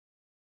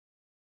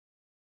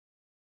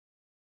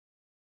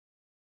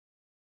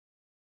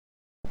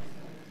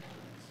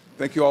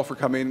Thank you all for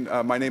coming.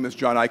 My name is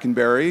John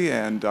Eikenberry,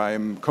 and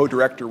I'm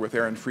co-director with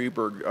Aaron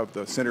Freeberg of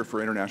the Center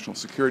for International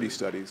Security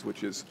Studies,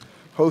 which is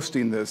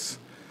hosting this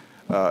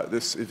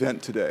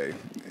event today.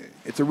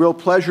 It's a real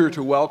pleasure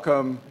to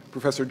welcome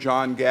Professor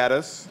John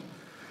Gaddis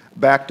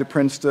back to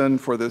Princeton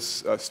for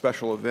this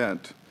special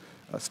event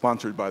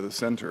sponsored by the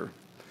center.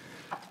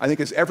 I think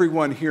as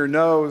everyone here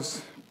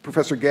knows,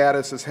 Professor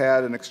Gaddis has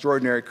had an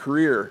extraordinary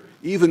career,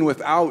 even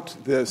without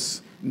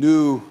this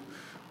new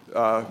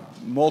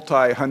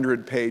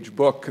multi-hundred-page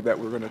book that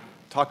we're going to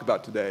talk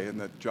about today and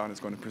that John is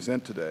going to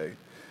present today.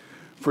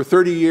 For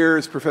 30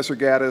 years, Professor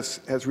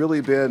Gaddis has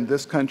really been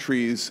this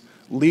country's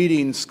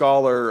leading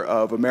scholar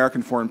of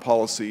American foreign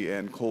policy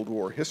and Cold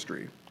War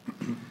history.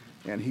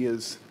 And he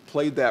has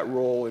played that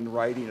role in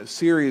writing a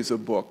series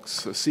of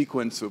books, a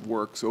sequence of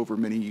works over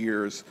many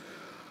years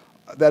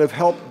that have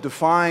helped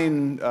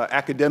define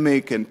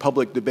academic and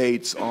public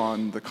debates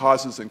on the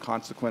causes and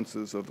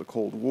consequences of the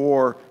Cold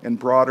War and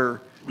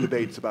broader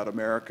debates about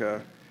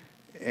America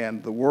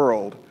and the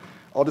world.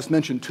 I'll just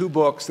mention two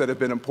books that have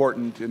been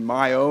important in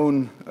my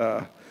own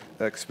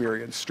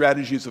experience.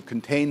 Strategies of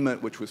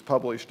Containment, which was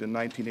published in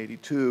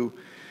 1982,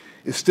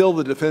 is still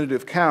the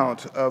definitive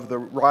count of the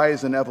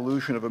rise and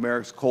evolution of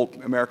America's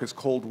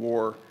Cold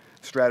War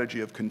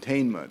strategy of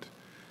containment.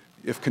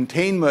 If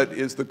containment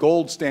is the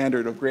gold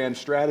standard of grand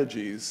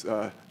strategies,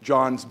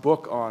 John's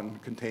book on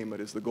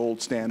containment is the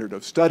gold standard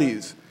of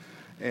studies,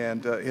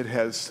 and it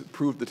has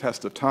proved the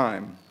test of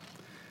time.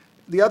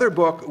 The other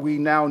book we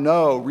now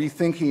know,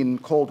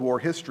 Rethinking Cold War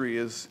History,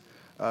 is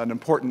an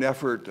important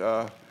effort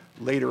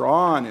later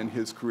on in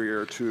his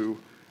career to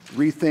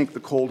rethink the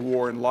Cold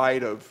War in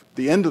light of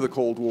the end of the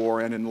Cold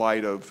War and in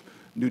light of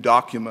new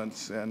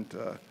documents and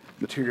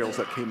materials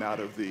that came out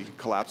of the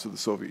collapse of the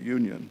Soviet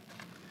Union.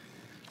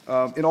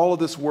 In all of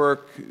this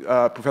work,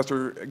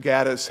 Professor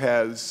Gaddis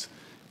has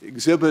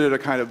exhibited a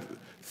kind of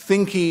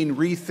thinking,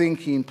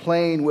 rethinking,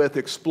 playing with,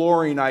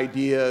 exploring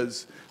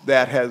ideas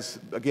that has,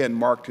 again,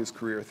 marked his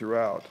career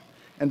throughout.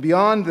 And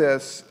beyond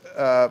this,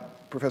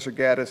 Professor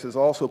Gaddis has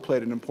also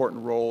played an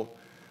important role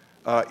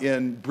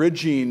in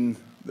bridging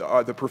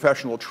the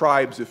professional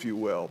tribes, if you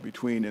will,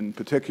 between, in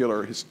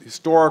particular,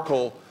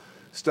 historical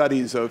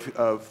studies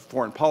of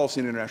foreign policy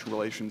and international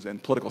relations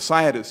and political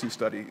scientists who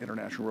study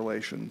international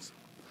relations.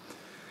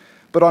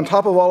 But on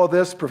top of all of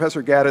this,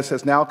 Professor Gaddis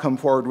has now come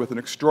forward with an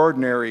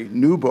extraordinary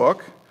new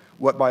book,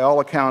 what by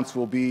all accounts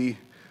will be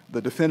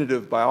the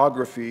definitive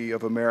biography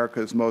of one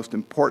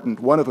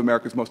of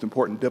America's most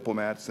important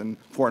diplomats and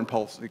foreign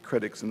policy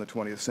critics in the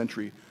 20th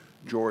century,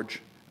 George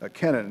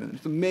Kennan. And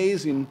it's an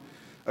amazing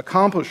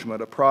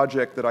accomplishment, a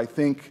project that I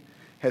think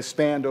has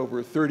spanned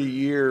over 30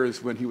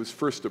 years when he was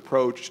first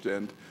approached,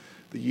 and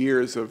the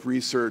years of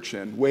research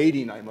and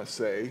waiting, I must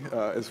say,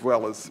 as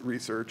well as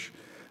research,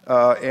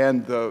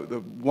 and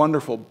the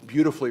wonderful,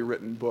 beautifully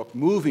written book,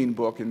 moving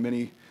book in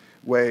many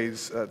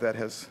ways that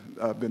has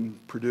been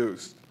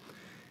produced.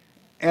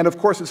 And of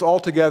course, it's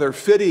altogether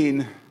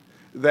fitting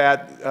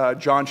that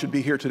John should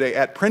be here today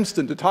at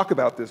Princeton to talk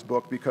about this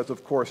book because,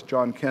 of course,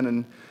 George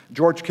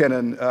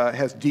Kennan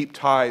has deep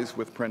ties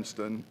with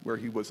Princeton, where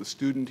he was a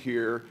student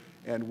here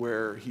and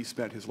where he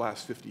spent his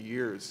last 50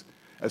 years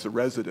as a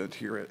resident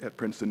here at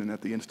Princeton and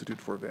at the Institute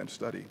for Advanced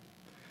Study.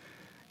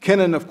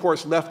 Kennan, of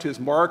course, left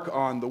his mark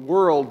on the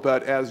world,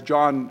 but as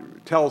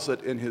John tells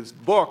it in his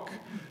book,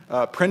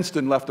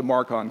 Princeton left a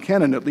mark on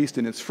Kennan, at least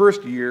in his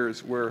first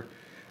years, where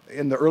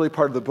in the early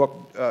part of the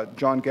book,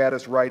 John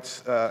Gaddis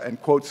writes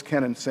and quotes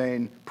Kennan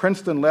saying,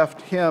 "Princeton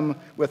left him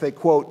with a,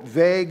 quote,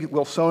 vague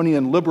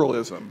Wilsonian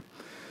liberalism,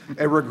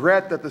 a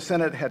regret that the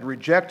Senate had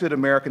rejected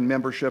American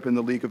membership in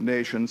the League of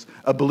Nations,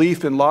 a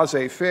belief in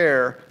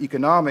laissez-faire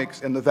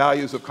economics and the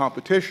values of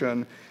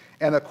competition,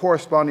 and a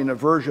corresponding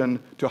aversion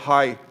to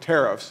high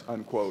tariffs,"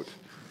 unquote.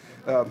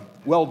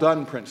 Well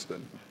done,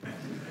 Princeton.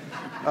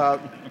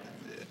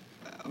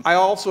 I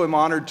also am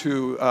honored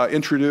to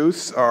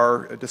introduce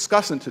our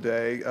discussant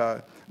today,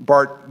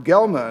 Bart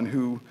Gellman,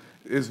 who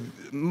is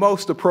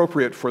most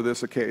appropriate for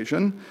this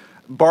occasion.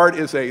 Bart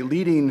is a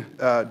leading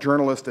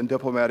journalist and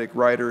diplomatic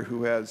writer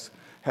who has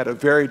had a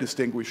very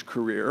distinguished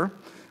career,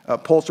 a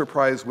Pulitzer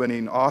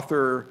Prize-winning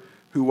author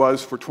who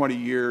was for 20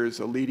 years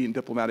a leading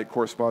diplomatic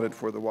correspondent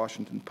for the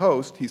Washington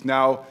Post. He's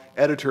now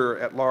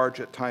editor-at-large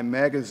at Time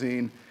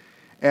magazine.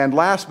 And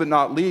last but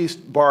not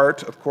least,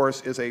 Bart, of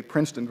course, is a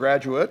Princeton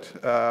graduate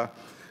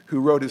who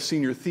wrote his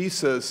senior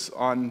thesis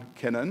on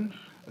Kennan,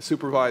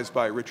 supervised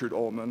by Richard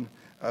Ullman,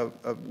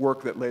 a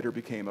work that later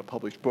became a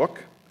published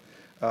book.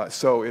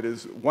 So it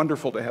is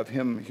wonderful to have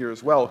him here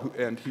as well,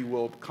 and he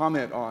will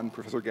comment on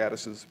Professor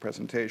Gaddis's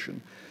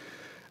presentation.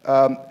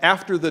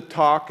 After the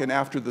talk and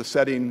after the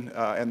setting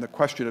and the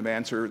question and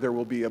answer, there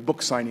will be a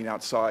book signing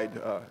outside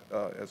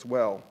as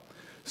well.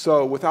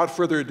 So without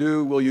further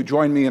ado, will you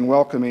join me in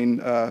welcoming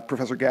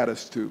Professor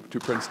Gaddis to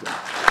Princeton?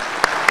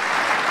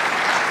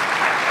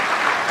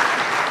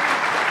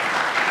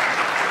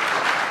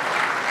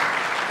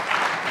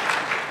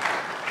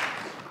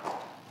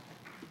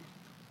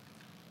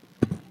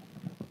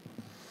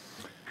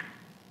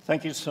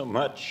 Thank you so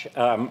much.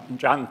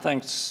 John,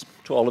 thanks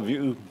to to all of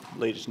you,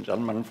 ladies and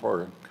gentlemen,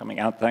 for coming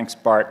out. Thanks,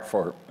 Bart,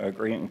 for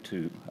agreeing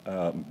to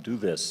do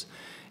this.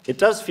 It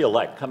does feel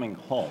like coming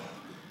home.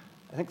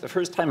 I think the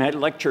first time I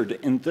lectured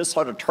in this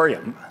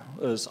auditorium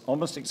was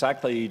almost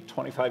exactly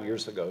 25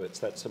 years ago. It's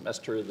that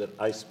semester that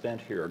I spent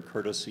here,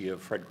 courtesy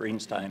of Fred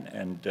Greenstein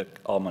and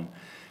Dick Gellman.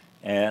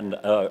 And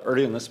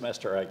early in the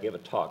semester, I gave a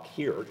talk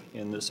here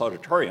in this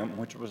auditorium,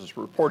 which was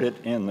reported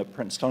in the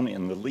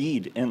Princetonian. The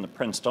lead in the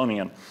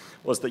Princetonian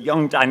was the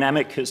young,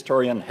 dynamic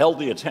historian held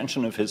the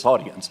attention of his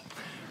audience.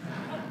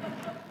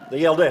 The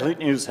Yale Daily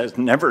News has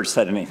never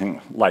said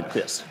anything like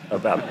this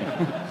about me.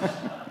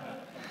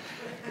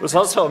 It was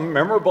also a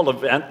memorable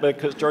event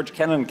because George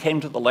Kennan came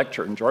to the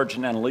lecture, and George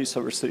and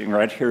Annalisa were sitting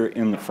right here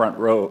in the front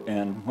row,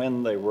 and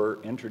when they were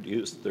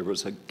introduced, there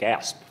was a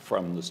gasp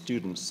from the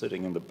students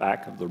sitting in the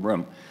back of the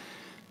room,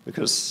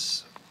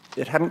 because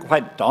it hadn't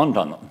quite dawned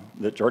on them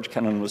that George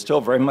Kennan was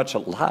still very much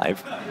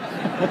alive.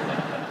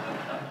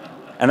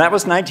 And that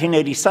was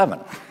 1987.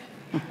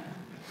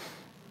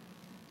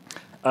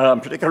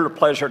 Particular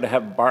pleasure to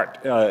have Bart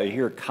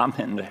here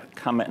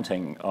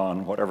commenting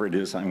on whatever it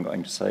is I'm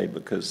going to say,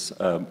 because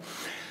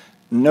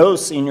no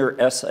senior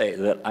essay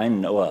that I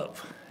know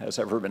of has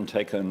ever been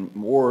taken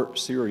more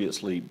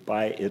seriously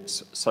by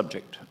its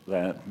subject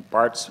than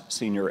Bart's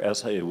senior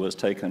essay was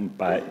taken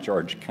by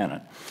George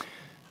Kennan.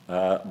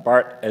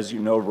 Bart, as you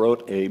know,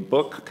 wrote a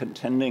book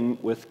contending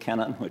with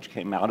Kennan, which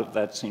came out of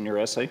that senior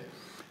essay.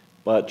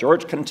 But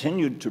George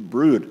continued to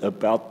brood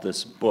about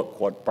this book.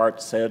 What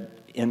Bart said,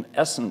 in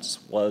essence,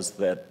 was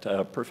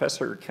that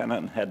Professor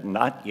Kennan had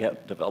not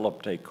yet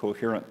developed a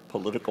coherent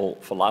political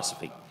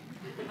philosophy.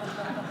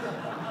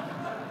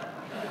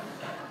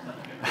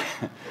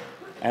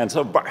 And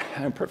so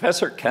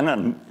Professor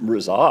Kennan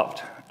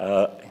resolved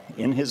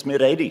in his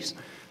mid-80s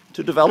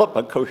to develop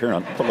a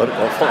coherent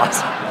political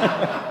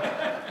philosophy.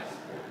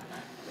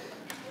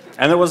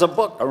 And there was a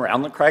book,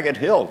 Around the Cragged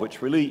Hill,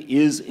 which really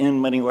is, in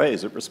many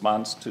ways, a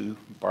response to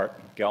Bart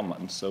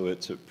Gellman. So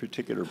it's a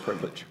particular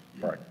privilege,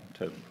 Bart,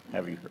 to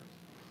have you here.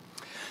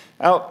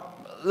 Now,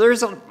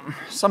 there's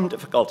some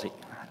difficulty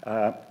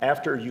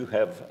after you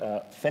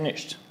have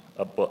finished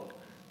a book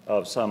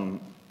of some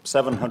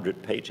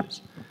 700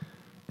 pages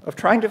of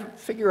trying to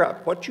figure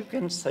out what you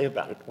can say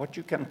about it, what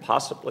you can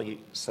possibly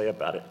say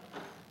about it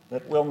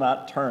that will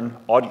not turn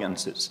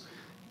audiences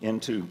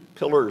into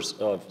pillars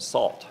of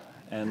salt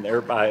and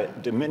thereby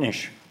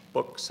diminish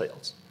book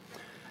sales.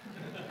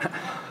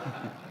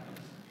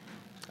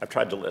 I've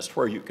tried to list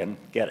where you can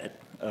get it.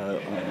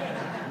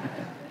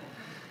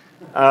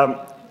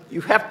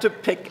 You have to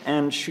pick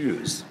and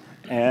choose,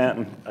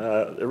 and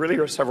there really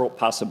are several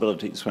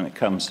possibilities when it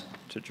comes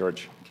to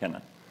George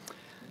Kennan.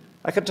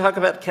 I could talk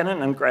about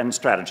Kennan and grand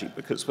strategy,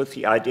 because with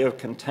the idea of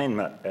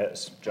containment,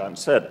 as John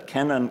said,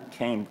 Kennan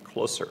came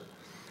closer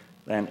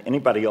than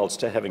anybody else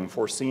to having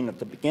foreseen at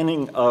the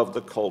beginning of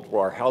the Cold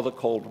War how the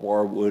Cold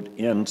War would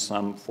end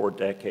some 4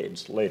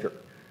 decades later,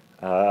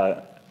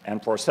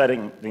 and for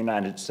setting the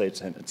United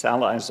States and its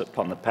allies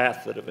upon the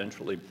path that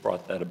eventually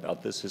brought that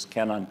about. This is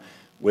Kennan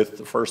with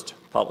the first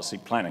policy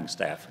planning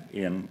staff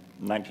in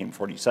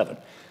 1947.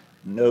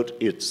 Note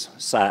its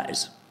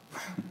size.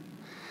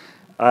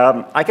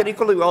 I could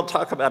equally well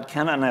talk about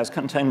Kennan as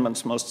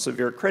containment's most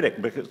severe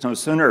critic, because no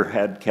sooner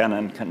had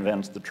Kennan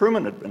convinced the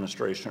Truman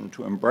administration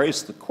to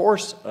embrace the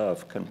course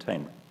of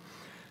containment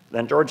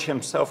than George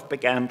himself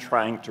began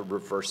trying to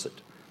reverse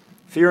it,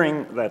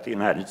 fearing that the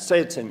United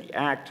States, in the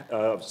act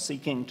of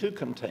seeking to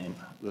contain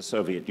the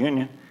Soviet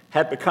Union,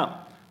 had become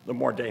the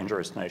more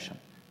dangerous nation.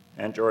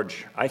 And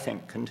George, I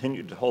think,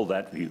 continued to hold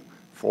that view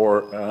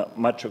for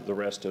much of the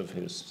rest of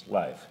his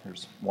life.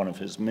 Here's one of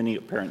his many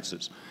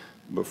appearances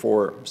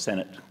before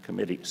Senate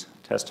committees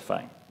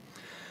testifying.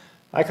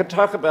 I could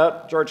talk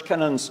about George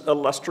Kennan's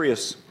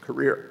illustrious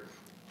career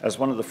as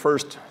one of the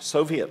first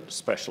Soviet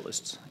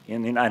specialists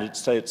in the United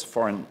States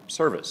Foreign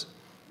Service,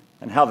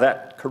 and how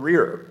that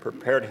career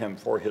prepared him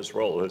for his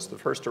role as the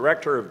first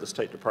director of the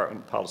State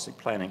Department Policy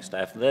Planning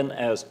Staff, then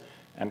as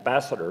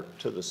ambassador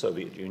to the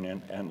Soviet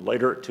Union, and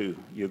later to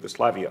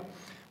Yugoslavia.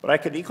 But I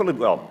could equally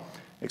well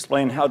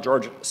explain how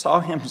George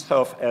saw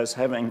himself as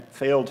having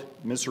failed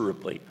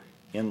miserably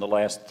in the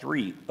last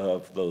 3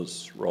 of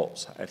those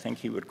roles. I think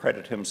he would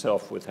credit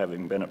himself with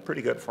having been a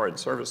pretty good Foreign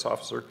Service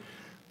officer,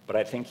 but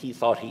I think he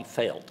thought he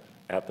failed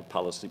at the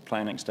policy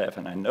planning staff,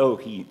 and I know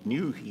he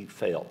knew he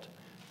failed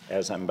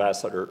as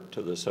ambassador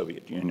to the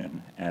Soviet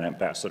Union and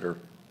ambassador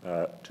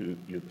to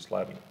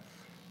Yugoslavia.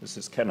 This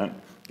is Kennan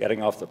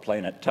getting off the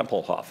plane at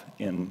Tempelhof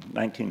in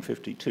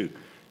 1952,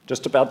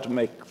 just about to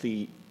make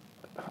the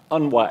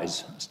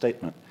unwise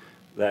statement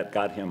that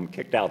got him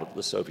kicked out of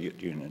the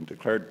Soviet Union,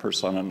 declared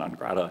persona non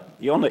grata,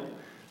 the only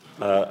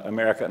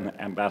American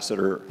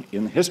ambassador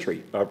in the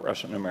history of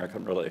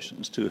Russian-American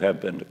relations to have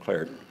been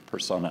declared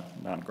persona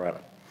non grata.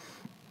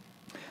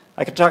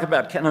 I could talk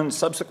about Kennan's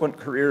subsequent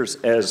careers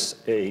as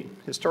a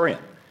historian,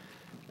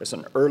 as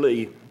an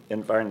early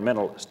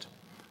environmentalist,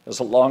 as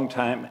a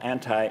longtime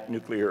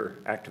anti-nuclear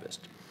activist,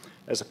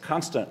 as a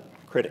constant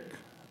critic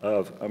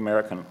of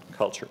American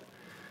culture.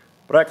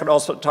 But I could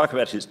also talk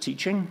about his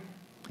teaching,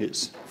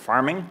 his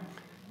farming,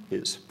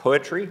 his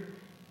poetry,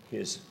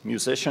 his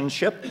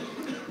musicianship,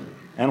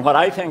 and what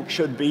I think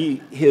should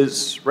be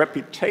his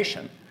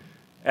reputation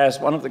as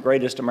one of the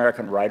greatest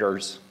American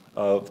writers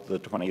of the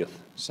 20th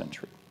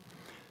century.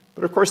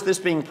 But of course, this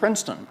being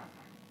Princeton,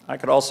 I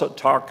could also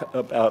talk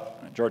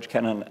about George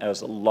Kennan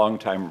as a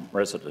longtime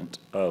resident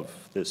of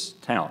this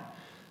town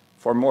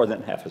for more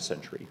than half a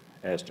century,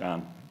 as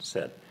John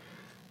said.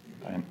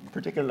 I'm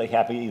particularly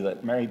happy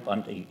that Mary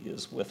Bundy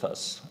is with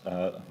us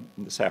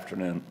this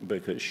afternoon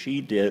because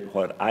she did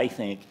what I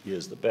think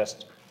is the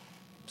best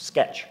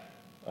sketch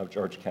of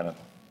George Kennan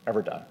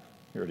ever done.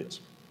 Here it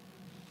is.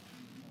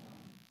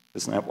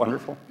 Isn't that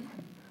wonderful?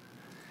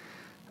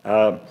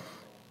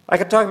 I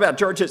could talk about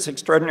George's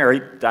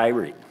extraordinary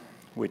diary,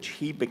 which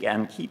he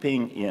began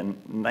keeping in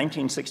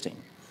 1916,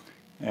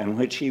 and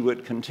which he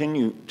would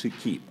continue to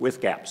keep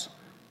with gaps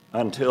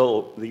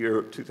until the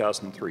year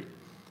 2003.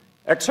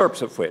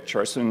 Excerpts of which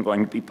are soon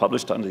going to be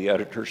published under the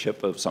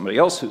editorship of somebody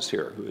else who's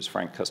here, who is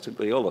Frank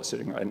Castigliola,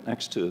 sitting right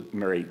next to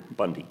Mary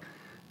Bundy.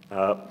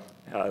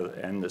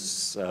 And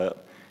this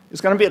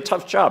is going to be a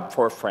tough job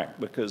for Frank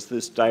because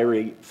this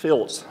diary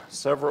fills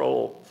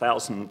several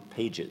thousand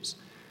pages,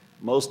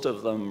 most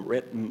of them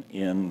written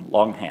in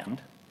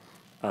longhand,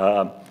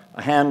 a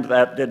hand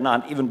that did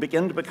not even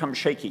begin to become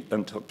shaky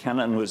until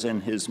Kennan was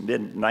in his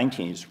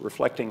mid-90s,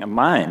 reflecting a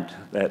mind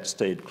that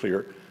stayed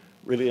clear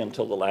really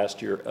until the last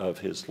year of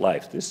his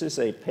life. This is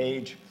a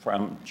page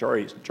from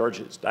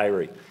George's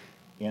diary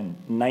in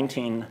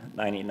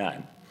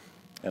 1999,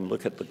 and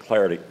look at the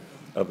clarity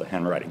of the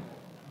handwriting.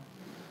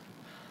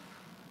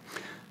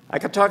 I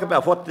could talk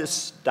about what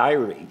this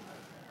diary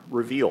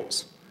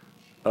reveals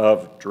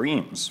of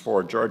dreams,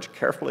 for George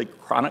carefully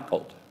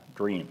chronicled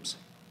dreams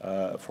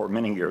for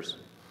many years,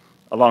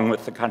 along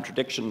with the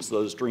contradictions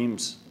those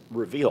dreams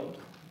revealed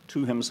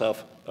to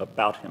himself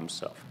about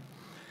himself.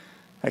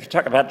 I could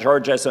talk about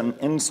George as an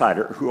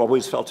insider who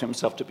always felt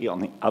himself to be on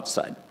the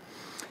outside.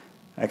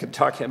 I could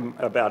talk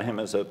about him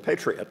as a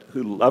patriot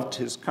who loved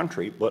his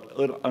country but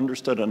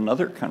understood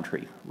another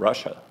country,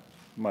 Russia,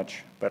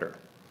 much better.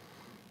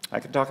 I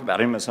could talk about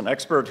him as an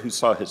expert who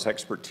saw his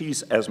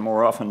expertise as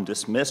more often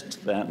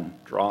dismissed than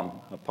drawn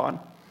upon.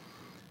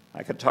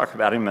 I could talk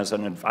about him as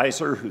an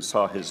advisor who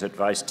saw his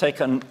advice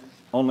taken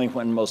only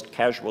when most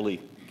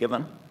casually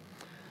given.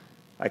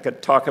 I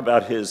could talk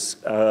about his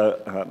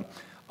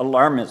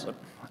alarmism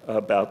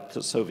about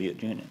the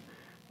Soviet Union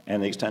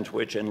and the extent to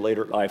which in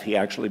later life he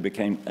actually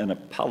became an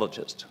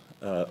apologist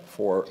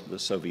for the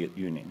Soviet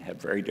Union,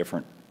 had very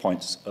different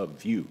points of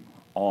view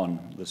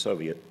on the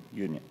Soviet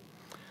Union.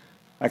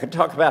 I could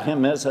talk about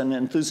him as an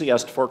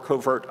enthusiast for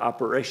covert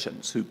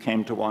operations who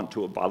came to want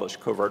to abolish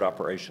covert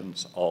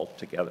operations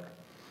altogether.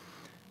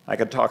 I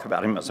could talk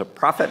about him as a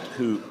prophet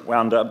who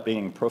wound up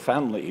being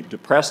profoundly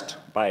depressed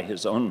by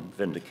his own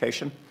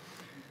vindication.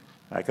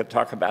 I could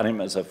talk about him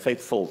as a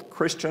faithful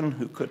Christian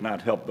who could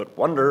not help but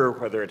wonder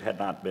whether it had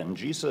not been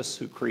Jesus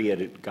who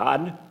created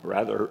God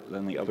rather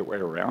than the other way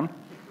around.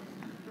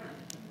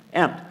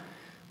 And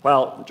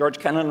while George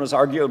Kennan was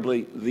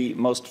arguably the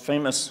most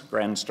famous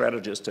grand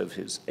strategist of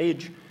his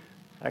age,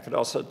 I could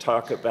also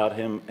talk about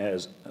him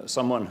as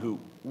someone who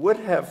would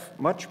have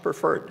much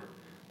preferred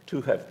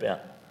to have been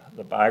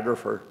the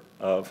biographer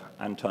of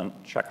Anton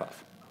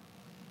Chekhov.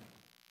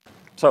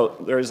 So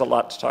there is a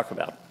lot to talk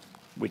about.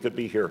 We could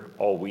be here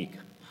all week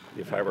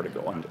if I were to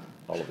go into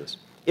all of this.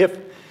 If,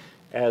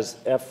 as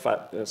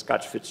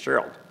Scott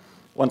Fitzgerald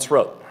once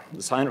wrote,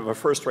 the sign of a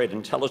first-rate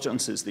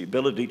intelligence is the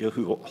ability to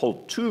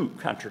hold two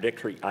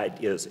contradictory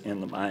ideas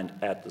in the mind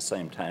at the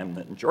same time,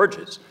 then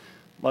George's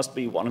must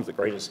be one of the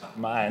greatest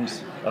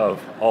minds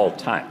of all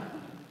time.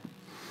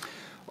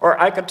 Or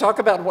I could talk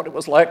about what it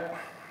was like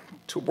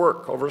to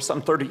work over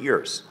some 30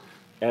 years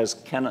as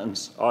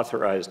Kennan's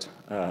authorized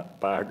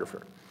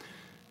biographer.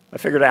 I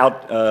figured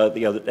out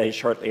the other day,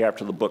 shortly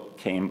after the book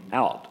came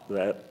out,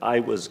 that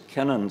I was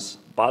Kennan's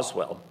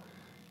Boswell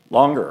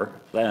longer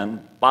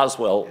than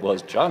Boswell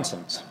was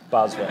Johnson's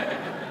Boswell.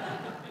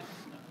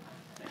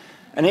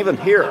 And even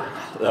here,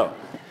 though,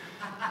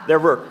 there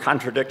were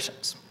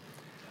contradictions.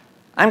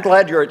 I'm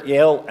glad you're at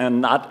Yale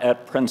and not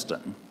at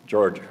Princeton,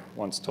 George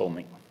once told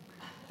me.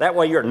 That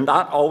way you're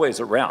not always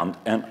around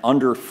and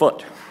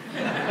underfoot.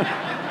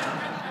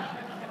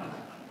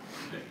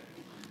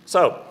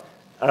 So,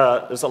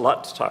 there's a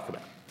lot to talk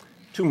about.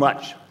 Too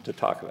much to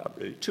talk about,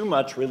 really. Too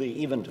much, really,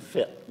 even to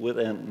fit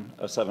within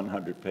a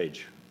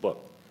 700-page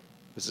book.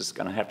 This is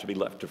going to have to be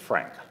left to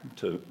Frank.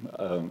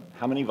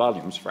 How many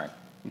volumes, Frank?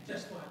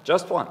 Just one.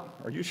 Just one.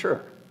 Are you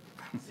sure?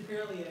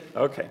 Severely edited.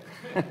 Okay.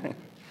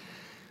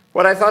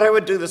 What I thought I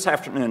would do this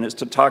afternoon is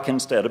to talk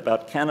instead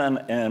about Kennan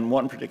and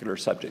one particular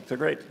subject.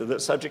 The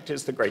subject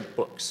is the great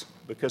books,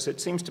 because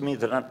it seems to me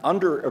that an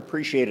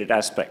underappreciated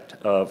aspect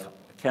of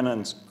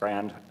Kennan's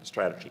grand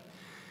strategy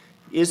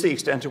is the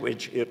extent to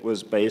which it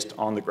was based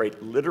on the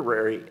great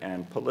literary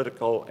and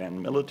political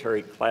and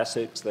military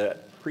classics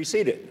that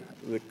preceded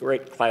the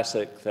great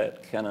classic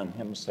that Kennan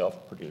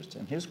himself produced.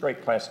 And his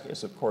great classic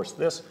is, of course,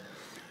 this,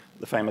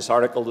 The famous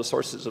article, The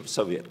Sources of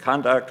Soviet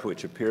Conduct,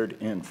 which appeared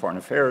in Foreign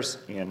Affairs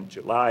in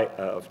July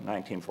of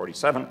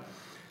 1947,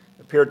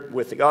 appeared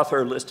with the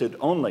author listed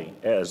only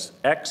as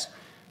X,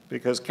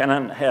 because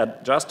Kennan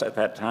had just at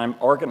that time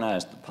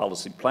organized the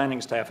policy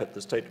planning staff at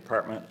the State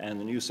Department, and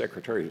the new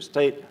Secretary of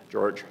State,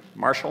 George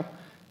Marshall,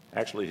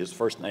 actually his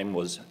first name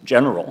was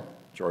General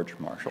George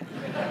Marshall.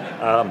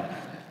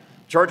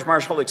 George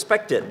Marshall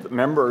expected the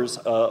members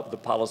of the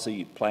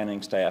policy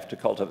planning staff to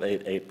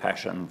cultivate a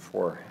passion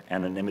for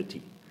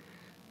anonymity.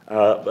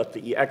 But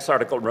the X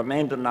article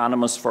remained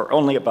anonymous for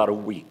only about a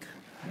week.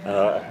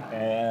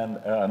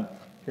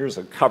 Here's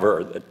a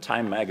cover that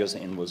Time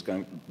magazine was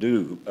going to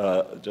do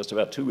just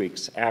about 2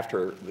 weeks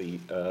after the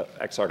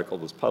X article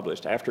was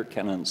published, after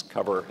Kennan's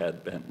cover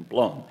had been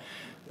blown.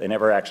 They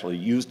never actually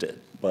used it,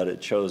 but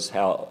it shows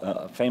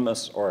how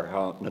famous or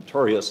how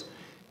notorious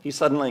he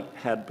suddenly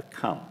had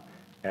become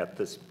at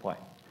this point.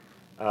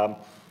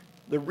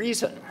 The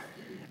reason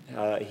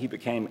he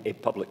became a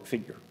public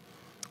figure,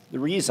 the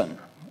reason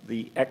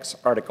the X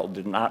article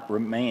did not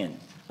remain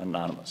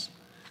anonymous,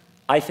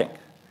 I think,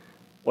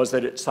 was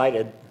that it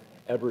cited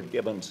Edward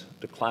Gibbon's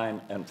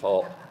Decline and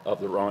Fall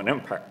of the Roman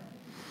Empire.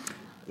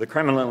 The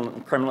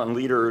Kremlin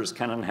leaders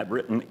Kennan had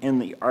written in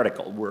the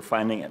article were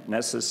finding it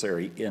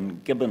necessary, in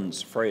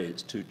Gibbon's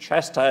phrase, to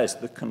chastise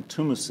the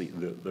contumacy,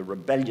 the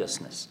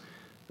rebelliousness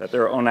that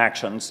their own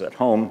actions at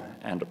home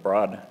and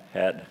abroad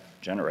had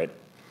generated.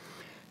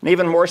 And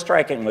even more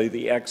strikingly,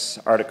 the X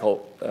article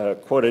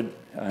quoted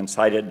and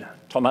cited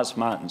Thomas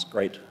Mann's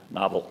great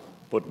novel,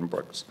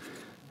 Buddenbrooks,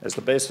 as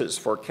the basis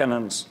for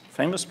Kennan's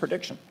famous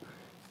prediction,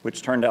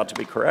 which turned out to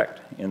be correct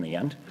in the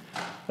end,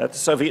 that the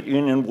Soviet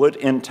Union would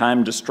in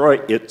time destroy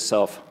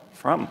itself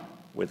from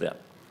within.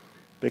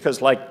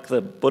 Because like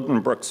the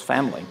Buddenbrooks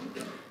family,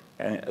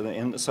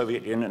 in the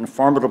Soviet Union, a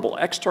formidable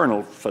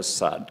external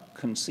facade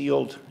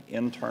concealed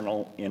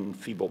internal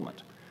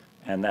enfeeblement.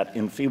 And that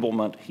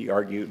enfeeblement, he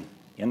argued,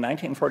 in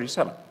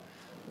 1947,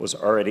 was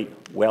already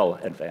well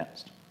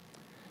advanced.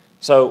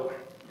 So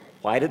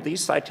why did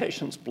these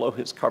citations blow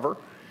his cover?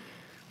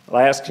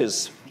 Well, I asked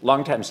his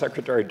longtime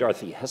secretary,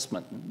 Dorothy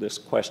Hessman, this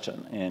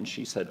question, and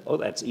she said, oh,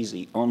 that's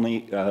easy.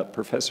 Only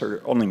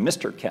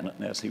Mr.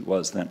 Kennan, as he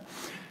was then,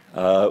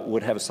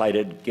 would have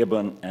cited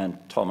Gibbon and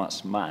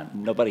Thomas Mann.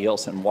 Nobody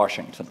else in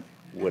Washington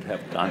would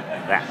have done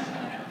that.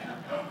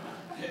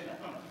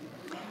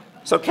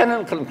 So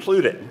Kennan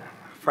concluded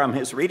from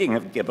his reading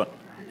of Gibbon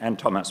and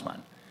Thomas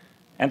Mann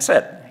and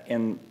said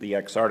in the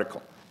X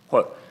article,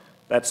 quote,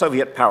 that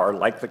Soviet power,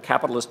 like the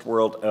capitalist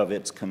world of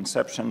its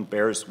conception,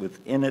 bears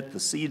within it the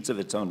seeds of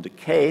its own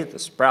decay. The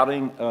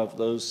sprouting of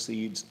those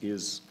seeds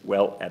is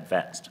well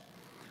advanced.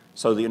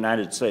 So the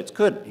United States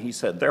could, he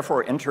said,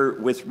 therefore enter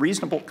with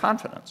reasonable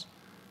confidence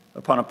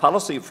upon a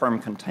policy of firm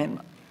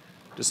containment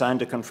designed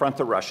to confront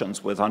the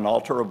Russians with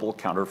unalterable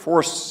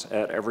counterforce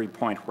at every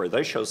point where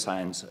they show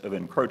signs of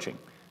encroaching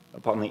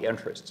upon the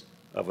interests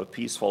of a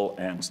peaceful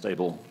and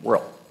stable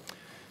world.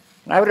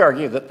 And I would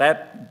argue that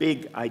that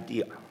big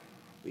idea,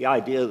 the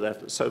idea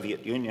that the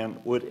Soviet Union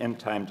would in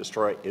time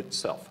destroy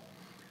itself,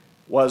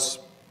 was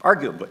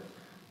arguably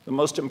the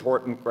most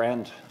important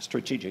grand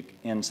strategic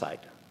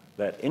insight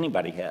that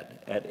anybody had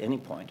at any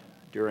point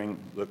during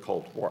the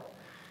Cold War.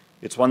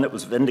 It's one that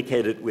was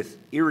vindicated with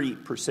eerie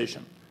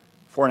precision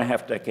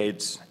 4.5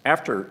 decades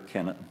after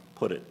Kennan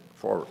put it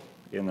forward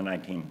in the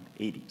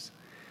 1980s.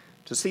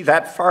 To see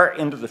that far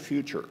into the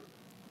future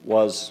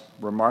was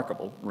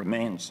remarkable,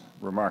 remains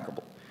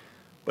remarkable.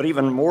 But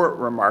even more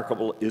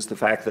remarkable is the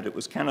fact that it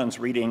was Kennan's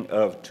reading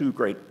of 2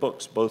 great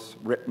books, both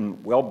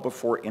written well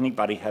before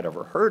anybody had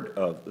ever heard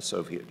of the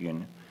Soviet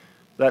Union,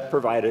 that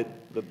provided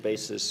the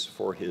basis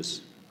for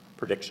his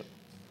prediction.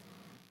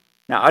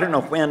 Now, I don't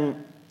know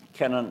when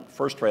Kennan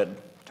first read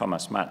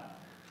Thomas Mann,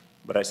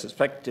 but I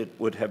suspect it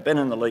would have been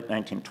in the late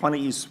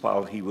 1920s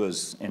while he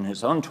was in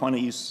his own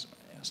 20s,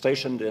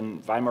 stationed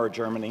in Weimar,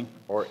 Germany,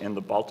 or in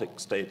the Baltic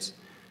states.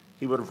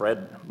 He would have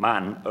read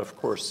Mann, of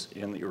course,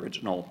 in the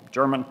original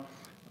German,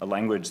 a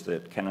language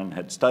that Kennan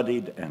had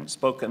studied and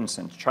spoken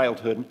since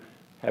childhood,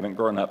 having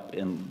grown up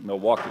in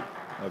Milwaukee,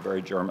 a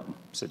very German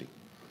city.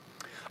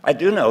 I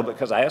do know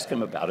because I asked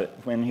him about it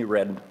when he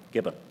read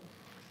Gibbon.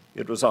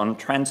 It was on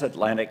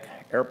transatlantic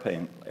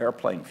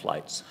airplane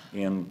flights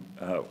in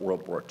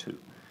World War II.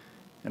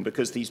 And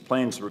because these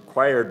planes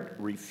required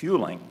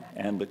refueling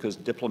and because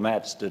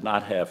diplomats did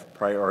not have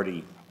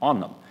priority on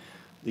them,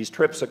 these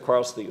trips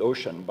across the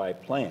ocean by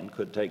plane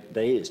could take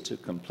days to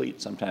complete,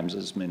 sometimes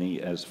as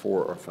many as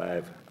 4 or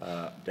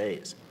 5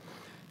 days.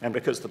 And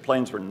because the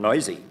planes were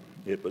noisy,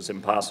 it was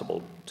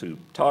impossible to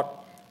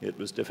talk, it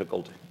was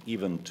difficult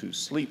even to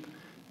sleep,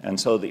 and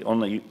so the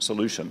only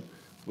solution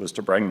was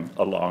to bring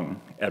along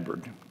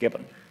Edward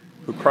Gibbon,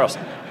 who crossed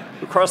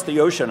the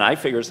ocean, I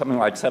figure, something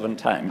like 7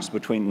 times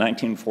between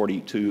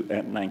 1942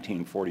 and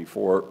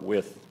 1944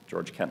 with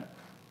George Kennan.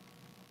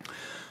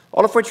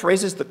 All of which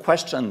raises the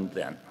question,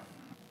 then,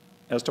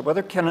 as to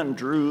whether Kennan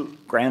drew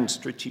grand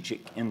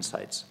strategic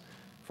insights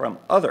from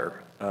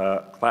other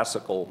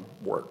classical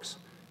works,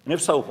 and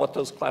if so, what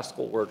those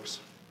classical works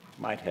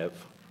might have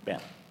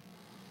been.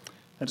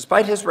 And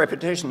despite his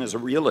reputation as a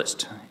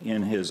realist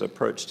in his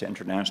approach to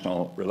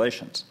international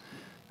relations,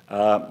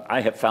 I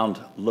have found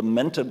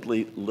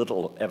lamentably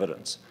little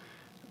evidence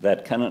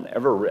that Kennan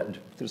ever read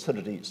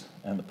Thucydides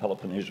and the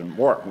Peloponnesian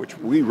War, which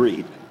we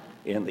read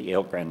in the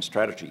Yale Grand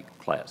Strategy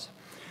class.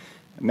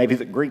 Maybe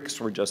the Greeks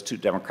were just too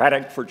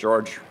democratic for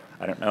George,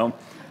 I don't know.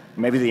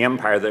 Maybe the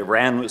empire they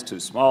ran was too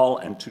small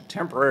and too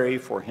temporary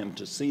for him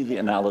to see the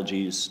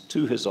analogies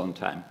to his own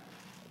time.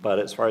 But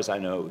as far as I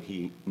know,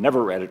 he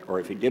never read it, or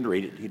if he did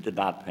read it, he did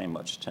not pay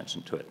much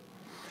attention to it.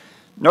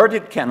 Nor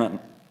did Kennan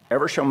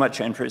ever show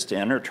much interest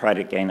in or try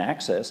to gain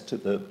access to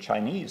the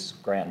Chinese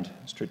grand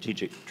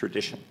strategic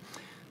tradition,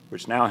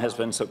 which now has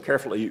been so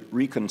carefully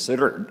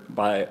reconsidered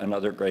by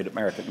another great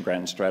American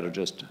grand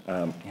strategist,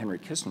 Henry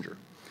Kissinger.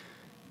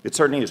 It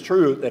certainly is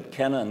true that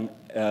Kennan,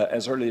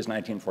 as early as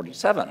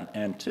 1947,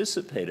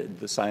 anticipated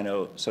the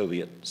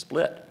Sino-Soviet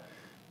split.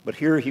 But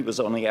here he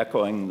was only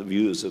echoing the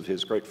views of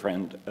his great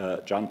friend,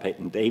 John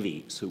Peyton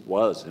Davies, who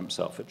was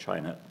himself a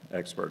China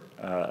expert,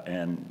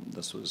 and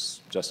this was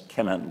just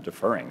Kennan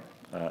deferring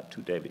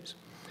to Davies.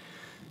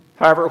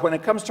 However, when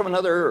it comes to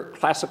another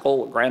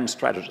classical grand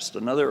strategist,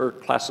 another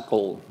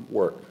classical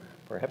work,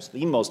 perhaps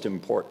the most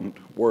important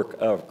work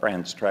of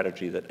grand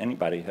strategy that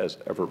anybody has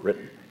ever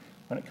written,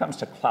 when it comes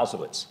to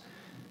Clausewitz,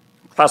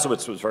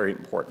 Clausewitz was very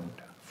important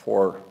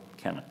for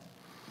Kennan.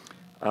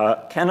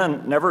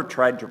 Kennan never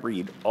tried to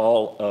read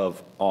all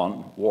of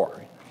On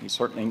War. He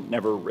certainly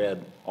never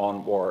read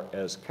On War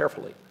as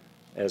carefully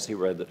as he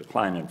read The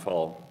Decline and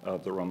Fall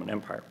of the Roman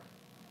Empire.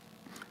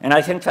 And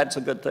I think that's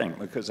a good thing,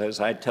 because as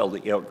I tell the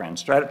Yale Grand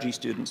Strategy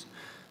students,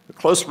 the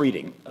close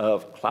reading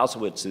of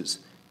Clausewitz's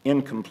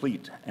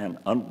incomplete and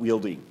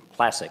unwieldy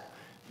classic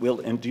will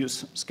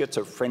induce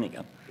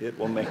schizophrenia. It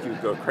will make you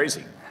go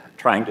crazy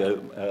trying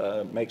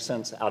to make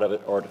sense out of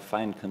it or to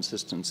find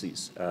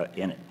consistencies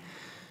in it.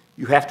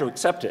 You have to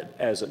accept it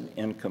as an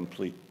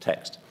incomplete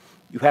text.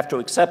 You have to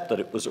accept that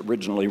it was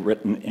originally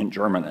written in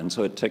German, and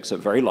so it takes a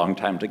very long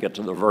time to get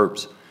to the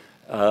verbs.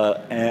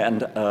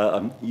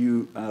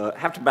 You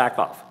have to back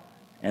off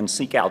and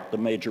seek out the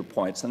major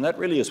points. And that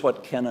really is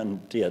what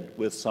Kennan did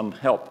with some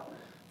help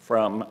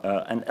from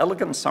an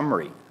elegant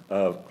summary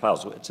of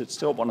Clausewitz. It's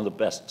still one of the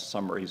best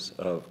summaries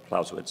of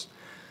Clausewitz,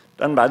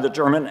 done by the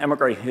German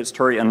emigre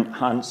historian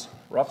Hans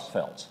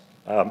Rothsfeld.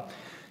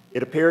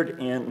 It appeared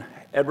in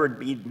Edward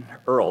Bean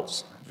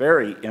Earle's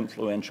very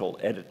influential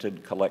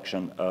edited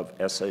collection of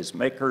essays,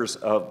 Makers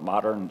of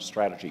Modern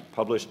Strategy,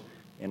 published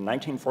in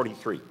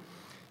 1943,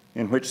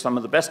 in which some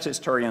of the best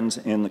historians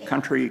in the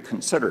country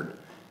considered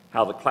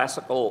how the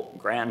classical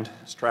grand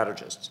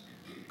strategists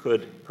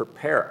could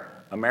prepare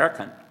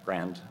American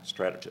grand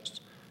strategists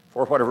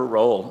for whatever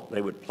role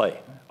they would play.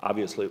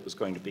 Obviously, it was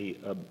going to be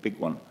a big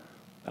one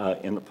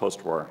in the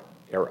post-war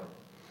era.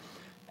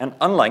 And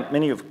unlike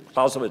many of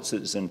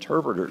Clausewitz's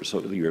interpreters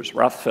over the years,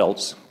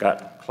 Rothfeld's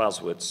got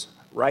Clausewitz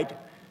right,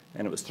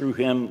 and it was through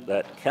him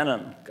that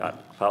Kennan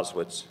got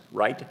Clausewitz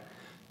right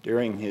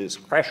during his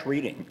crash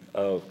reading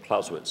of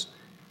Clausewitz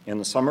in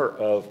the summer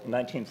of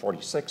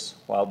 1946,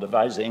 while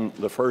devising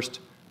the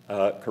first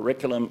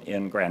curriculum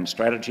in grand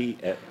strategy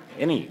at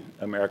any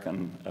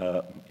American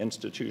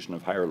institution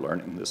of higher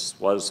learning. This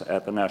was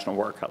at the National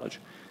War College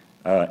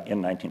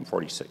in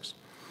 1946.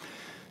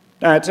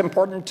 Now, it's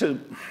important to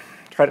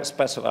try to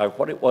specify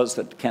what it was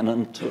that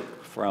Kennan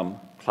took from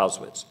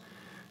Clausewitz.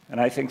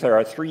 And I think there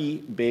are three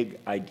big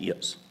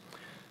ideas.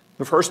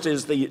 The first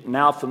is the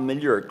now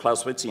familiar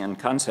Clausewitzian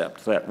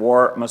concept that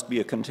war must be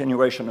a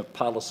continuation of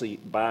policy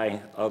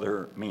by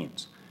other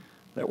means,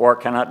 that war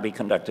cannot be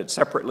conducted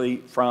separately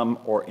from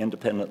or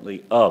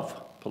independently of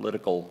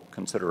political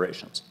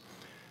considerations.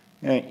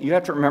 You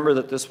have to remember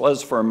that this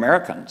was, for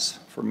Americans,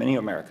 for many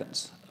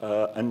Americans,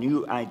 a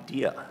new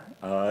idea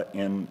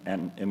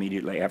and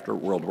immediately after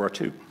World War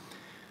II.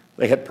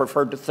 They had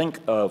preferred to think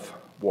of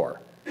war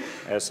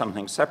as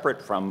something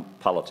separate from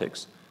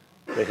politics.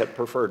 They had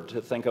preferred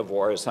to think of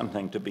war as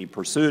something to be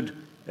pursued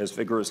as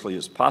vigorously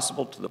as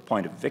possible to the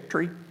point of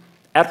victory,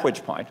 at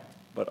which point,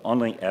 but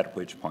only at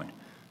which point,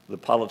 the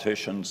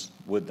politicians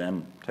would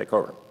then take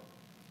over.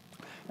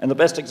 And the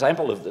best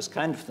example of this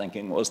kind of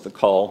thinking was the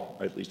call,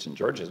 or at least in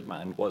George's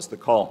mind, was the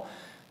call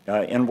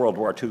in World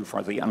War II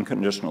for the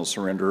unconditional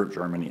surrender of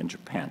Germany and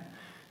Japan.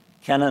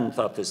 Kennan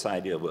thought this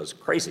idea was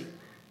crazy,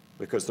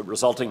 because the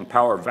resulting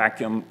power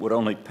vacuum would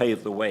only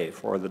pave the way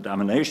for the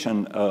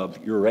domination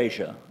of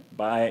Eurasia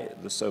by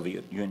the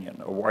Soviet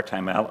Union, a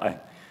wartime ally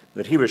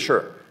that he was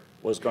sure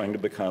was going to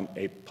become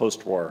a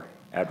post-war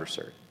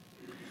adversary.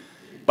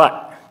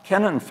 But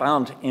Kennan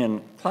found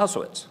in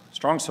Clausewitz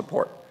strong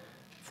support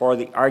for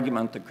the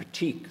argument, the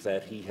critique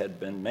that he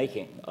had been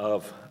making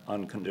of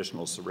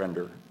unconditional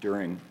surrender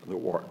during the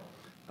war,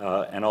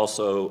 and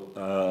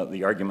also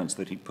the arguments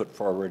that he put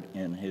forward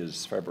in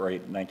his February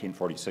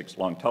 1946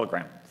 long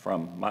telegram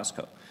from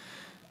Moscow,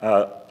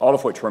 all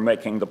of which were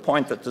making the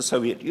point that the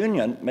Soviet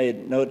Union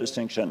made no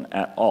distinction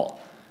at all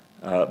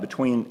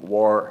between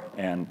war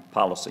and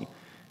policy,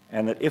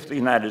 and that if the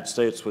United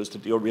States was to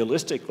deal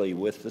realistically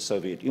with the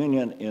Soviet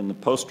Union in the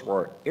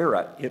post-war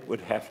era, it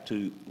would have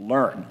to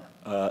learn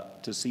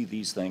to see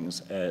these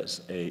things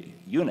as a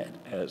unit,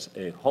 as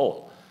a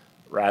whole,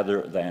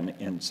 rather than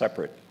in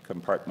separate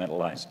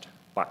compartmentalized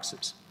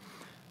boxes.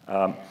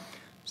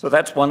 So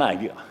that's one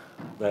idea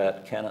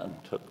that Kennan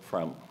took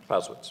from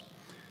Clausewitz.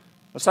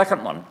 The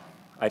second one,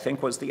 I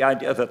think, was the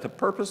idea that the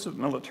purpose of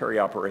military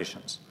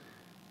operations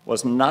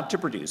was not to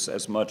produce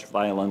as much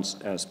violence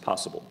as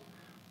possible,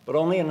 but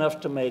only enough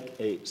to make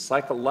a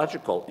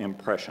psychological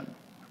impression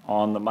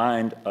on the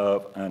mind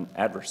of an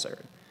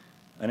adversary,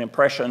 an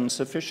impression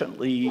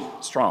sufficiently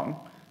strong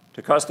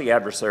to cause the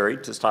adversary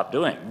to stop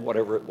doing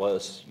whatever it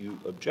was you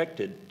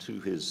objected to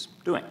his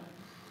doing.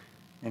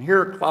 And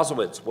here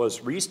Clausewitz was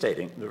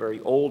restating the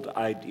very old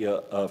idea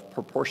of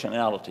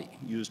proportionality.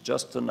 Use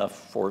just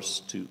enough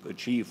force to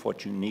achieve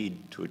what you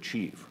need to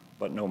achieve,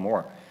 but no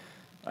more.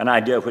 An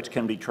idea which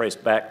can be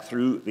traced back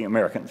through the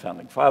American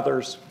founding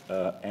fathers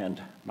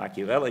and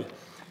Machiavelli,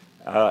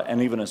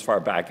 and even as far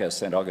back as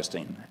St.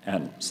 Augustine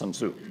and Sun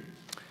Tzu.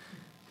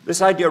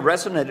 This idea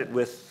resonated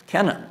with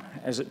Kennan,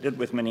 as it did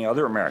with many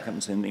other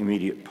Americans in the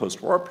immediate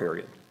post-war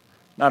period,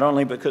 not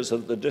only because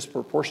of the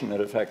disproportionate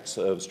effects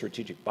of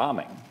strategic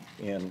bombing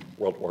in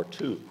World War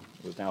II.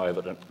 It was now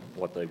evident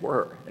what they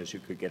were as you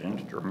could get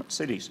into German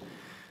cities,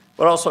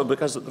 but also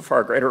because of the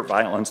far greater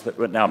violence that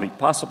would now be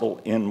possible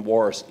in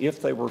wars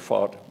if they were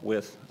fought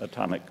with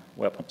atomic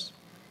weapons.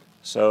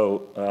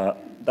 So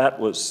that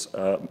was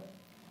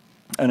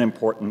an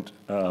important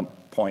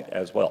point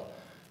as well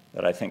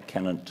that I think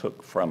Kennan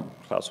took from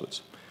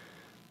Clausewitz.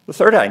 The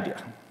third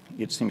idea,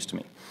 it seems to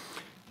me,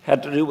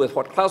 had to do with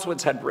what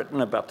Clausewitz had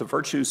written about the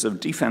virtues of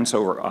defense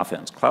over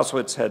offense.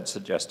 Clausewitz had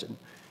suggested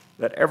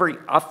that every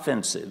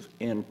offensive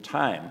in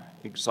time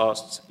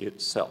exhausts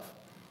itself.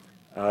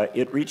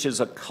 It reaches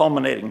a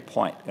culminating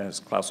point, as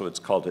Clausewitz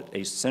called it,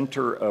 a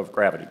center of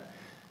gravity,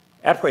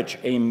 at which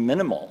a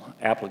minimal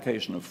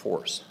application of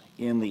force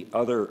in the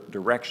other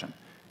direction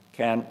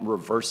can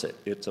reverse it.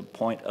 It's a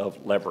point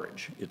of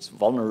leverage. It's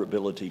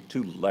vulnerability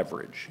to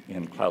leverage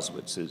in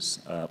Clausewitz's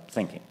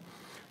thinking.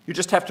 You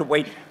just have to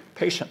wait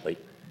patiently,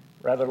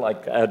 rather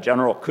like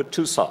General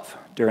Kutuzov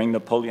during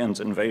Napoleon's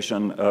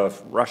invasion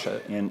of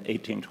Russia in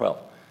 1812,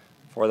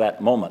 for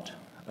that moment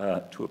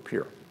to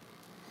appear.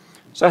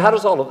 So how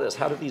does all of this,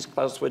 how do these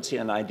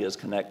Clausewitzian ideas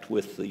connect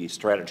with the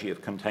strategy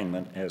of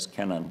containment as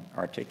Kennan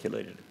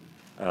articulated?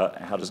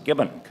 How does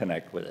Gibbon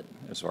connect with it,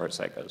 as far as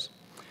that goes?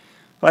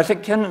 Well, I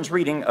think Kennan's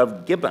reading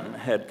of Gibbon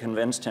had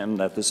convinced him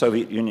that the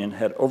Soviet Union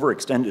had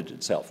overextended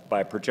itself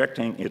by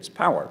projecting its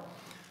power,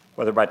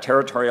 whether by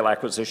territorial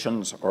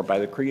acquisitions or by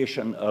the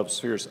creation of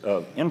spheres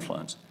of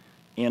influence,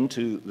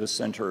 into the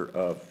center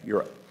of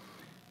Europe.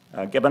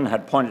 Gibbon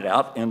had pointed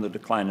out in The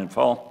Decline and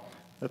Fall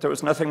that there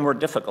was nothing more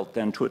difficult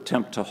than to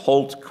attempt to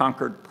hold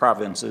conquered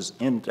provinces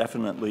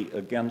indefinitely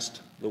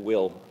against the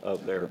will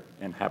of their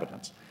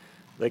inhabitants.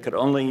 They could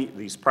only,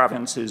 these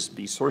provinces,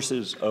 be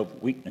sources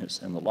of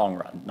weakness in the long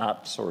run,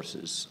 not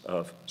sources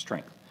of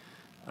strength.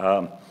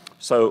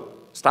 So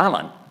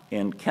Stalin,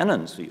 in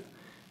Kennan's view,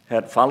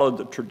 had followed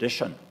the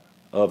tradition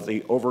of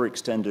the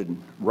overextended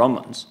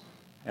Romans,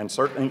 and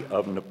certainly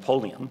of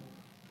Napoleon,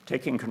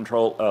 taking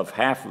control of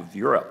half of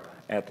Europe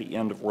at the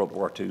end of World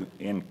War II.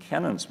 In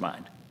Kennan's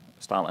mind,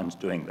 Stalin's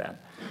doing that,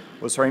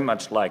 was very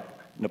much like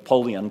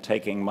Napoleon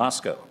taking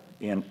Moscow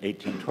in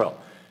 1812,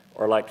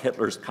 or like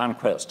Hitler's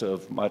conquest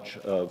of much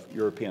of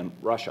European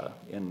Russia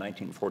in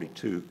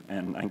 1942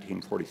 and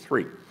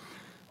 1943.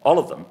 All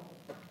of them,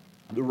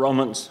 the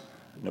Romans,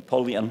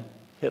 Napoleon,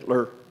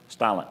 Hitler,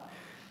 Stalin,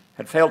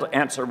 had failed to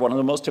answer one of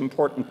the most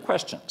important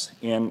questions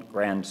in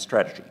grand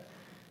strategy,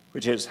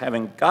 which is,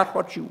 having got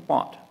what you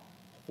want,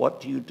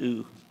 what do you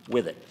do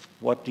with it?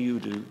 What do you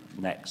do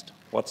next?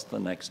 What's the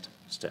next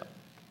step?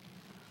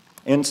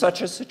 In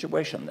such a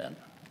situation then,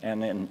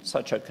 and in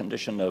such a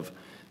condition of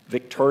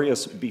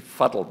victorious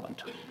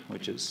befuddlement,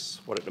 which is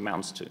what it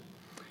amounts to,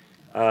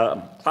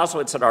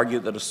 Clausewitz had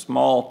argued that a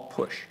small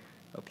push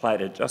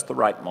applied at just the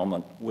right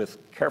moment with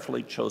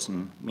carefully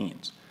chosen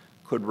means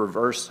could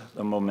reverse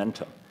the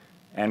momentum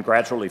and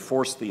gradually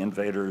force the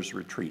invader's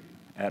retreat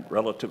at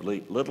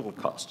relatively little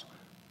cost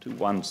to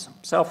one's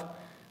self,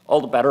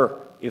 all the better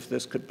if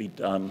this could be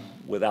done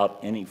without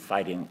any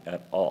fighting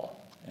at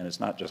all. And it's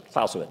not just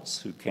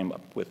Clausewitz who came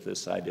up with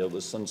this idea. It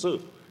was Sun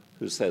Tzu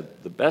who said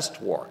the best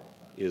war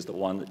is the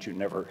one that you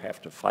never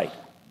have to fight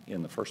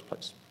in the first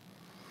place.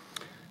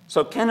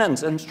 So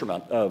Kennan's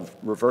instrument of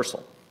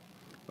reversal,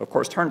 of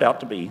course, turned out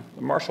to be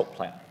the Marshall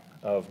Plan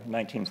of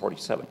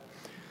 1947,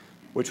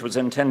 which was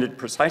intended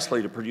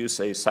precisely to produce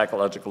a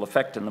psychological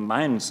effect in the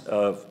minds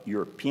of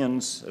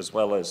Europeans as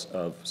well as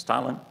of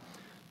Stalin,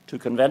 to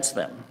convince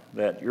them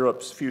that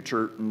Europe's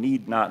future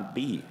need not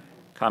be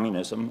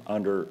communism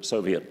under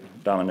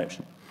Soviet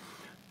domination.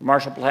 The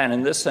Marshall Plan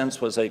in this sense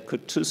was a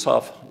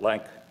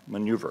Kutuzov-like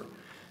maneuver,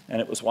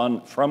 and it was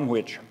one from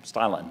which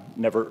Stalin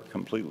never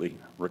completely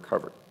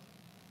recovered.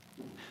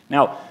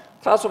 Now,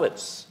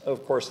 Clausewitz,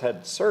 of course,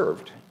 had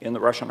served in the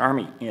Russian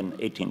army in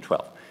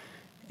 1812,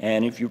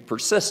 and if you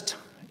persist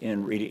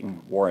in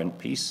reading War and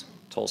Peace,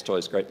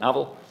 Tolstoy's great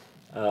novel.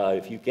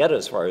 If you get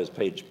as far as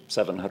page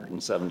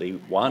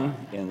 771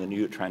 in the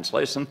new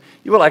translation,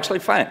 you will actually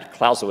find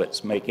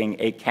Clausewitz making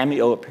a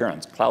cameo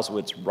appearance.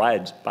 Clausewitz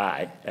rides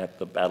by at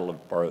the Battle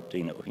of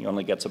Borodino. He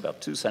only gets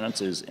about 2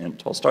 sentences in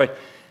Tolstoy,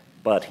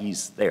 but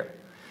he's there.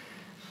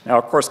 Now,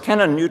 of course,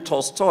 Kennan knew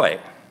Tolstoy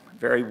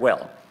very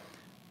well,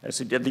 as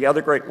he did the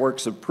other great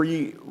works of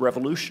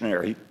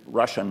pre-revolutionary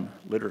Russian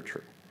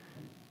literature.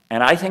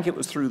 And I think it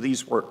was through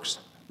these works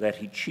that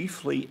he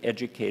chiefly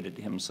educated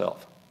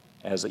himself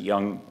as a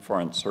young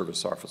Foreign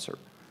Service officer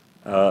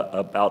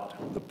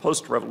about the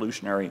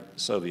post-revolutionary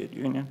Soviet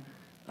Union,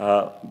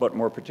 but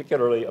more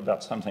particularly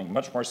about something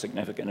much more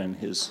significant in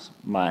his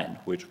mind,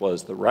 which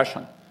was the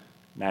Russian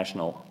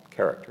national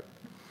character.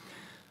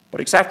 But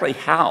exactly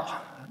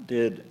how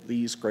did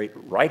these great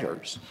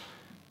writers,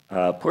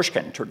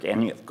 Pushkin,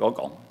 Turgenev,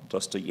 Gogol,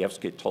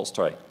 Dostoevsky,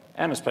 Tolstoy,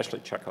 and especially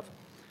Chekhov,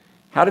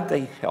 how did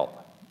they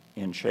help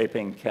in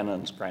shaping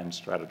Kennan's grand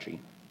strategy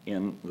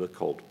in the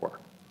Cold War?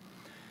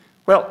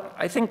 Well,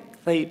 I think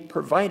they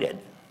provided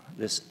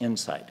this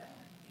insight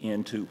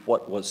into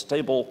what was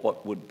stable,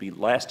 what would be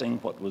lasting,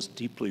 what was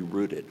deeply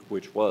rooted,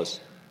 which was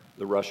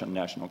the Russian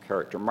national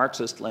character.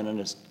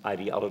 Marxist-Leninist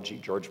ideology,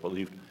 George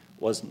believed,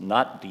 was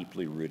not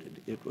deeply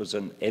rooted. It was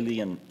an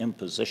alien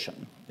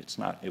imposition.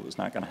 It was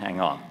not going to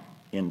hang on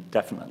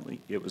indefinitely.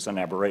 It was an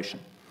aberration.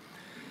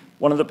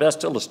 One of the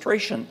best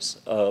illustrations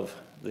of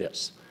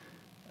this,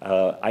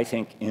 I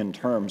think, in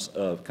terms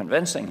of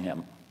convincing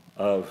him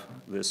of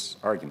this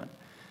argument,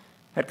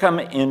 had come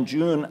in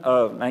June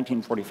of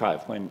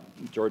 1945 when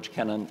George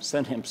Kennan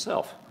sent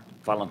himself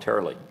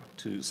voluntarily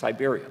to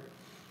Siberia.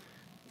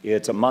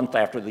 It's a month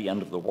after the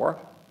end of the war.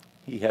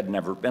 He had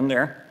never been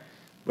there,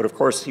 but of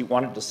course he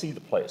wanted to see the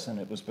place, and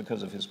it was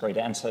because of his great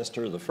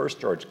ancestor, the first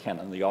George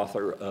Kennan, the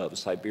author of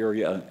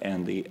Siberia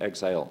and the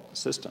Exile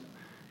System,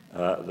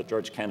 the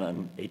George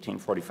Kennan,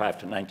 1845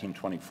 to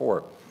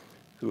 1924,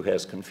 who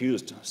has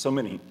confused so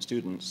many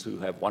students who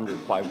have wondered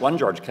why one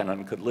George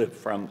Kennan could live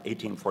from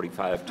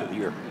 1845 to the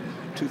year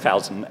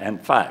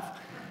 2005.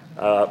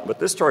 But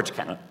this George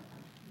Kennan,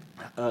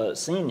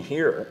 seen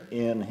here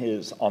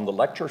on the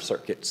lecture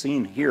circuit,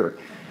 seen here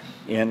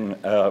in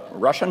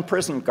Russian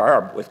prison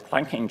garb with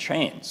clanking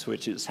chains,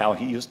 which is how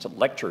he used to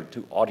lecture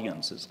to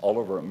audiences all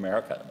over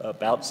America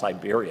about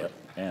Siberia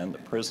and the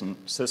prison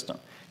system,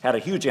 had a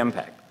huge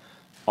impact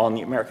on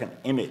the American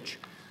image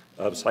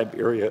of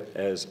Siberia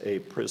as a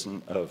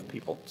prison of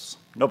peoples.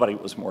 Nobody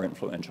was more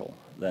influential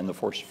than the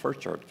first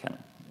George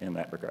Kennan in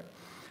that regard.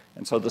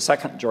 And so the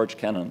second George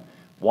Kennan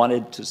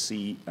wanted to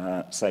see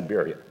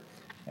Siberia.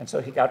 And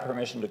so he got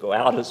permission to go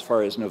out as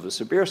far as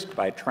Novosibirsk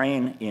by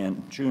train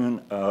in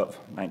June of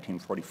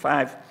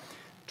 1945,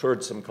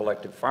 toured some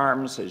collective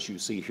farms, as you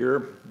see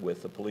here,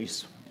 with the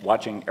police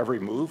watching every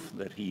move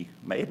that he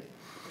made.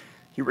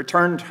 He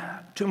returned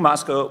to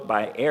Moscow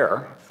by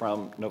air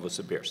from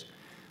Novosibirsk.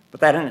 But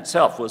that in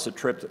itself was a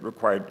trip that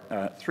required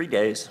 3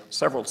 days,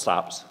 several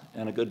stops,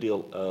 and a good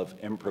deal of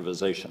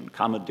improvisation,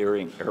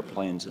 commandeering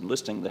airplanes,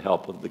 enlisting the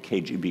help of the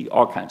KGB,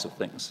 all kinds of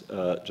things,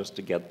 just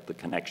to get the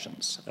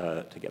connections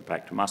to get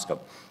back to Moscow.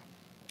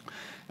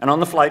 And on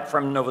the flight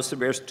from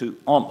Novosibirsk to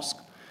Omsk,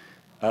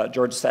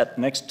 George sat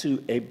next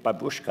to a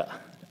babushka,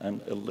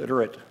 an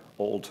illiterate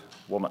old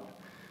woman,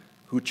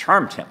 who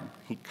charmed him.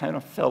 He kind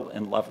of fell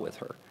in love with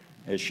her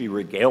as she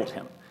regaled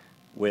him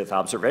with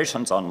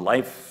observations on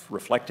life,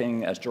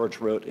 reflecting, as George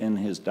wrote in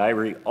his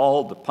diary,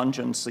 all the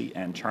pungency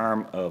and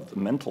charm of the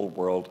mental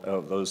world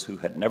of those who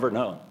had never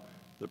known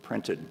the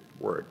printed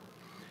word.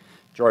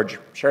 George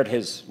shared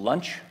his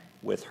lunch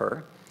with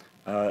her,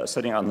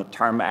 sitting on the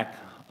tarmac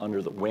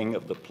under the wing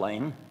of the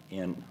plane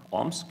in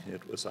Omsk.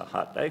 It was a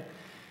hot day,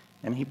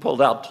 and he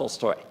pulled out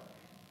Tolstoy,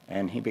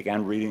 and he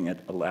began reading it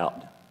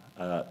aloud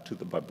to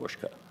the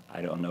babushka.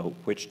 I don't know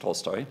which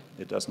Tolstoy,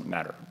 it doesn't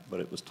matter,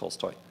 but it was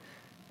Tolstoy.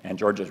 And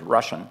George's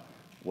Russian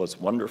was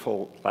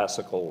wonderful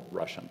classical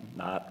Russian,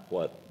 not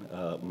what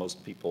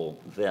most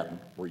people then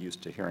were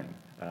used to hearing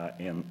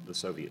in the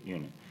Soviet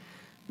Union.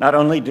 Not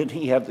only did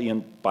he have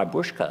the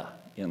babushka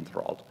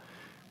enthralled,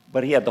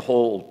 but he had the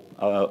whole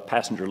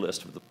passenger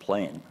list of the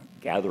plane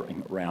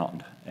gathering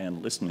around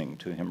and listening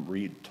to him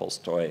read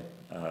Tolstoy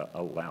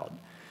aloud.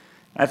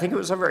 And I think it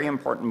was a very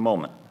important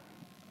moment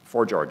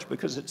for George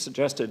because it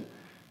suggested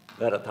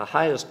that at the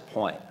highest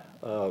point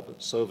of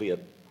Soviet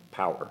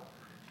power,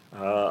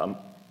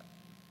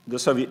 the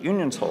Soviet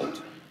Union's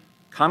hold,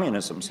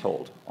 communism's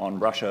hold on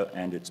Russia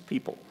and its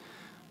people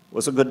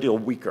was a good deal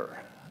weaker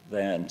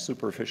than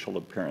superficial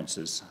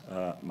appearances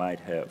might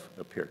have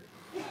appeared.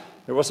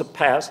 There was a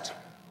past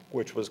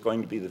which was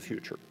going to be the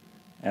future,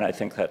 and I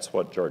think that's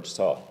what George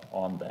saw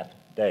on that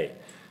day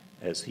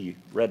as he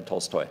read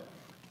Tolstoy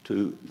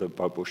to the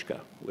babushka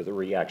with a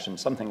reaction,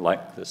 something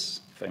like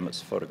this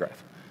famous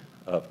photograph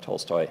of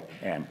Tolstoy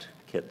and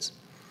kids.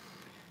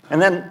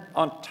 And then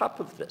on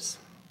top of this,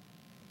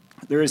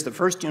 there is the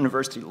first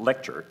university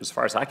lecture, as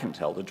far as I can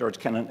tell, that George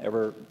Kennan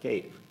ever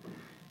gave.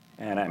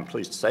 And I'm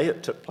pleased to say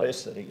it took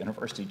place at a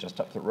university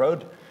just up the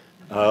road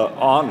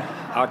on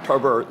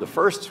October the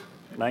 1st,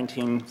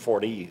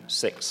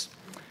 1946.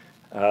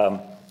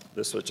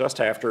 This was just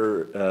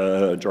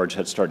after George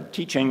had started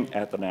teaching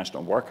at the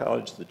National War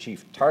College. The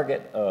chief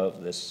target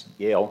of this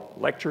Yale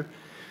lecture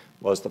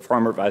was the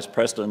former Vice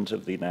President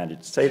of the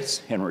United States,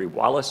 Henry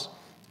Wallace,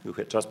 who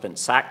had just been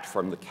sacked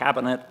from the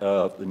cabinet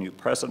of the new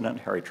president,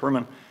 Harry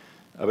Truman,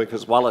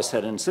 because Wallace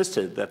had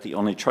insisted that the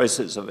only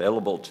choices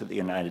available to the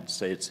United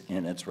States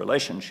in its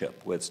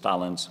relationship with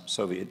Stalin's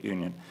Soviet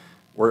Union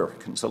were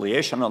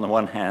conciliation on the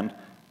one hand,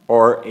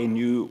 or a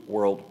new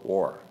world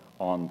war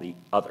on the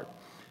other.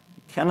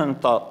 Kennan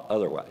thought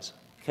otherwise.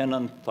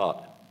 Kennan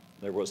thought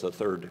there was a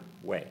third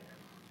way.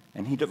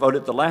 And he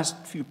devoted the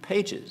last few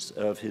pages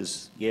of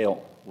his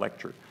Yale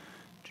lecture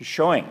to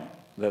showing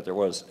that there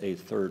was a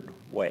third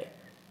way.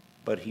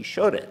 But he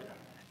showed it,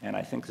 and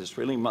I think this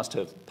really must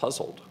have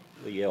puzzled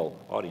the Yale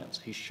audience.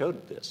 He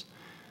showed this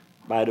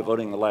by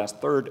devoting the last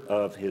third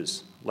of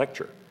his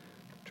lecture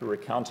to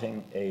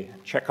recounting a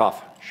Chekhov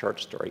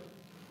short story.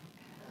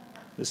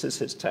 This is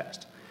his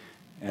text.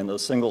 And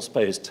those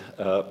single-spaced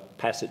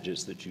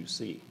passages that you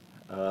see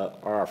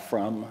are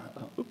from,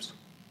 oops,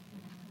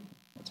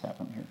 what's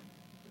happened here?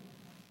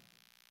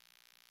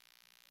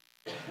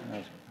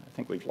 I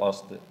think we've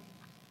lost it.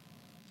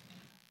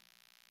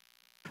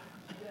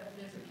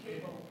 There's a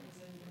cable. It's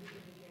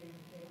indicating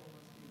the cable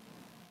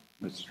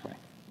must be. Let's try.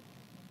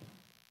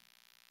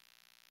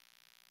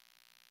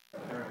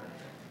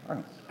 All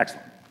right,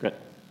 excellent, good.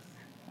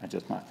 I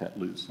just knocked that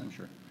loose, I'm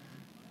sure.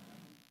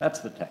 That's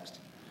the text.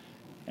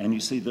 And you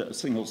see the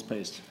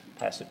single-spaced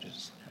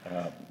passages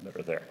that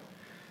are there.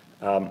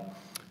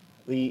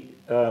 The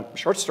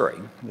short story,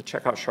 the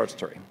Chekhov short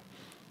story,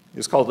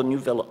 is called The New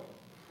Villa.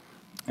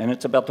 And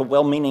it's about the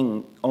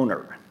well-meaning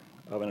owner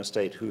of an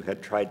estate who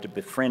had tried to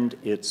befriend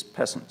its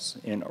peasants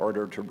in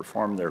order to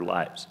reform their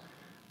lives.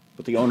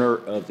 But the owner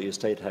of the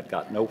estate had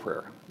got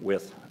nowhere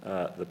with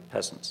the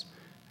peasants.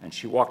 And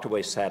she walked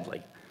away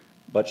sadly,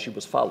 but she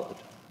was followed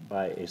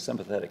by a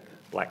sympathetic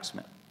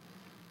blacksmith.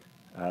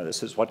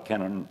 This is what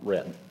Kennan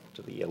read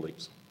to the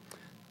Yalees.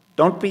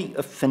 "Don't be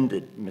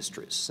offended,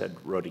 mistress," said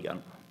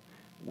Rodion.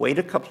 "Wait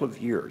a couple of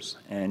years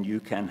and you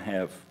can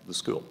have the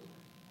school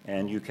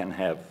and you can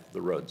have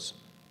the roads,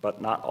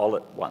 but not all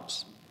at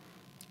once.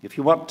 If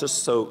you want to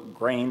sow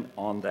grain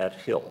on that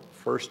hill,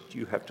 first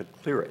you have to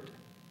clear it,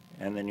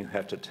 and then you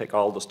have to take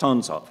all the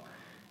stones off,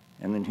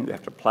 and then you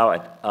have to plow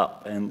it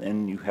up, and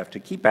then you have to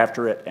keep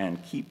after it, and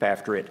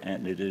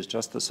it is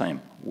just the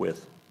same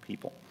with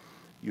people.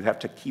 You have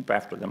to keep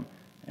after them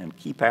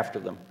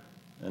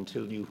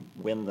until you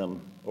win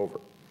them over."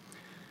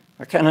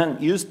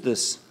 Kennan used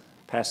this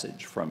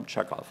passage from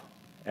Chekhov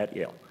at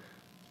Yale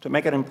to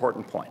make an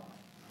important point.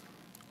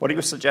 What he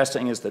was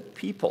suggesting is that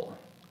people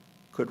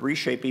could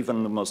reshape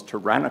even the most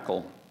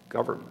tyrannical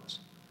governments,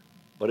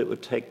 but it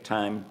would take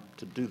time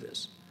to do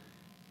this.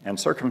 And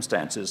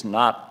circumstances,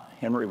 not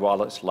Henry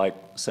Wallace-like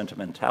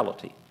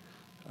sentimentality,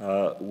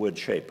 would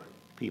shape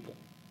people.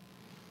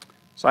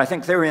 So I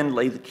think therein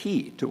lay the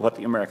key to what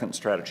the American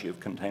strategy of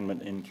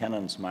containment in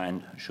Kennan's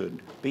mind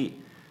should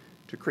be,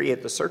 to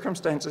create the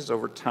circumstances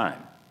over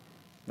time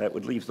that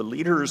would leave the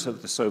leaders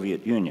of the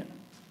Soviet Union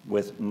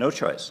with no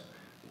choice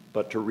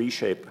but to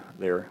reshape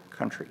their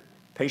country,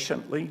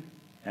 patiently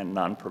and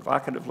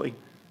non-provocatively,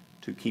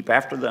 to keep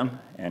after them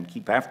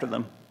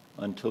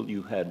until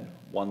you had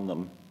won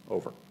them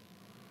over.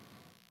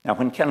 Now,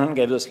 when Kennan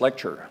gave this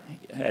lecture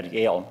at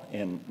Yale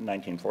in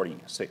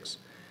 1946,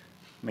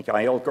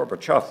 Mikhail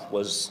Gorbachev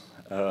was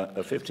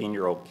a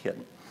 15-year-old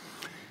kid.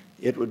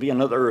 It would be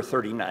another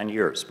 39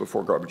 years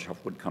before Gorbachev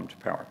would come to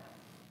power.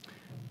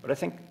 But I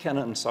think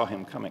Kennan saw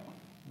him coming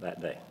that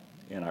day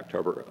in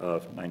October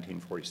of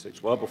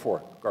 1946, well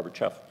before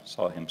Gorbachev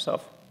saw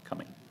himself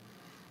coming.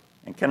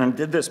 And Kennan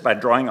did this by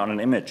drawing on an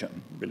image,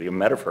 really a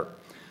metaphor,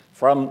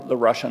 from the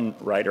Russian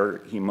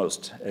writer he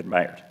most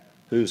admired,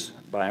 whose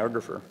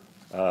biographer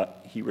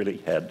he really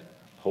had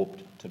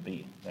hoped to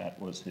be. That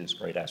was his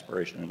great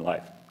aspiration in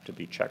life, to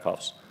be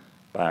Chekhov's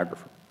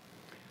biographer.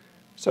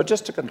 So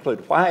just to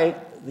conclude, why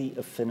the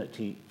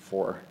affinity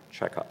for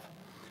Chekhov,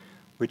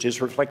 which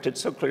is reflected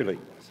so clearly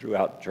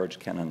throughout George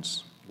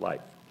Kennan's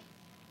life?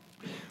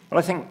 Well,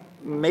 I think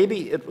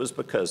maybe it was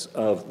because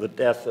of the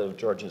death of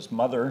George's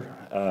mother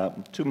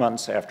 2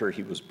 months after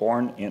he was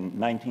born in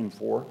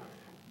 1904,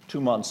 2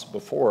 months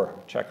before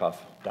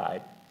Chekhov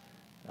died.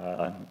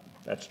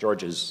 That's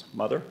George's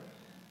mother,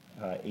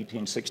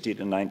 1860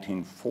 to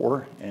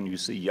 1904, and you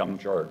see young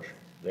George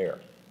there,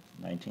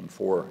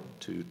 1904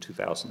 to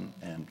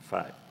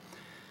 2005.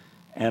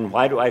 And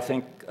why do I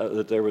think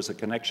that there was a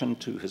connection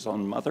to his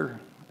own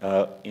mother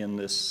in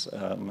this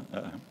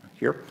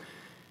here?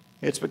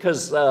 It's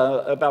because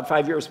about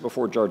 5 years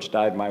before George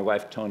died, my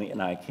wife Tony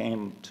and I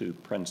came to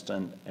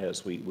Princeton,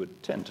 as we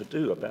would tend to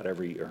do about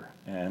every year,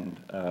 and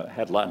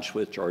had lunch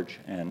with George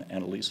and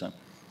Elisa.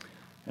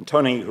 And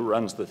Tony, who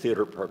runs the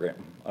theater program,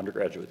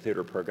 undergraduate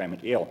theater program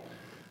at Yale,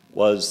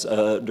 was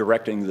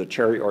directing the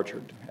Cherry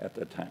Orchard at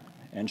that time.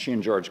 And she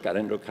and George got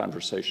into a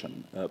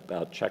conversation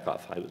about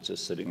Chekhov. I was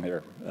just sitting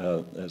there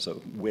as a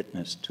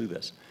witness to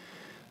this.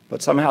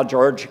 But somehow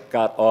George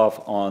got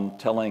off on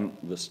telling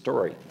the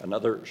story,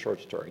 another short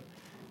story,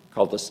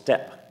 called The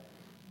Step,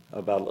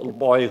 about a little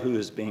boy who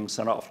is being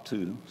sent off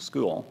to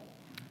school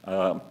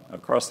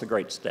across the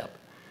Great Steppe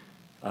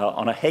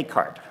on a hay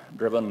cart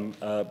driven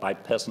by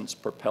peasants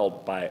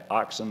propelled by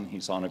oxen.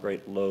 He's on a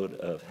great load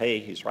of hay.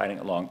 He's riding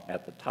along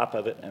at the top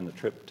of it, and the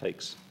trip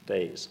takes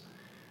days.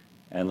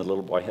 And the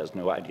little boy has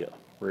no idea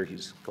where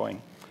he's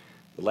going.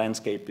 The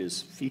landscape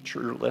is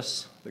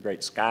featureless. The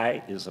great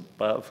sky is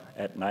above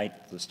at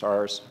night. The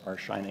stars are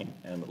shining,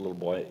 and the little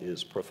boy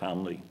is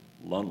profoundly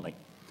lonely.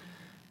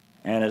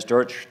 And as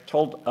George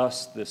told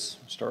us this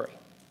story,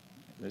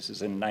 this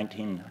is in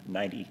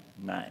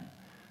 1999,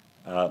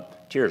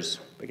 tears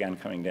began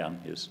coming down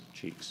his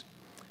cheeks.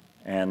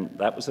 And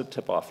that was a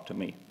tip-off to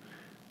me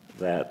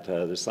that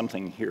there's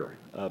something here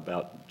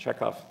about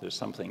Chekhov, there's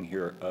something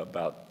here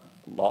about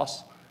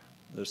loss,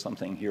 there's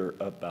something here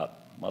about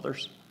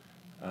mothers,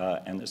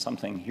 and there's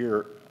something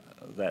here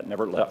that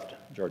never left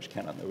George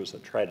Kennan. There was a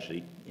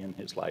tragedy in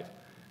his life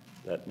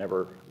that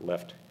never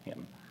left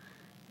him.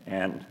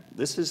 And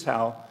this is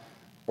how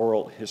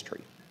oral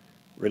history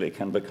really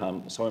can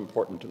become so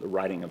important to the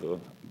writing of a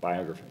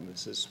biography.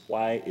 This is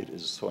why it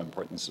is so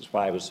important. This is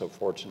why I was so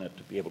fortunate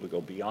to be able to go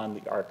beyond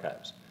the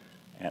archives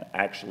and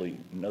actually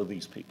know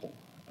these people,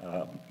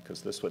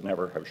 because this would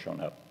never have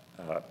shown up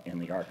in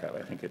the archive.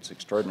 I think it's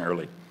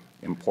extraordinarily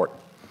important.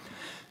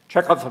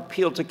 Chekhov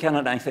appealed to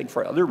Kennan, I think,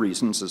 for other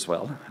reasons as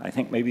well. I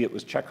think maybe it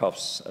was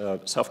Chekhov's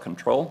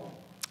self-control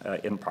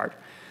in part.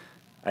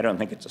 I don't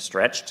think it's a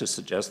stretch to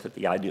suggest that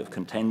the idea of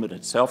containment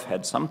itself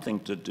had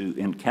something to do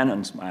in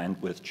Kennan's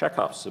mind with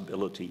Chekhov's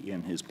ability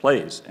in his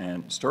plays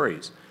and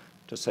stories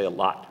to say a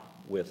lot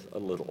with a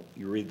little.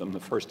 You read them the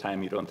first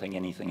time, you don't think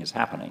anything is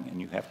happening, and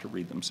you have to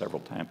read them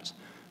several times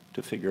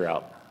to figure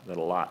out that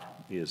a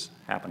lot is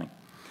happening.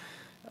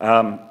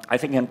 I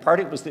think in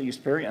part it was the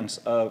experience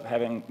of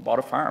having bought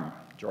a farm.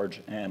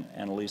 George and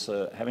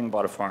Annalisa having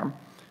bought a farm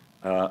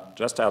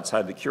just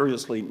outside the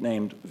curiously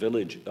named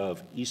village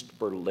of East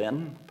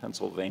Berlin,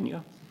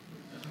 Pennsylvania,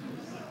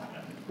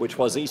 which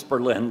was East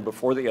Berlin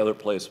before the other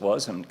place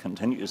was and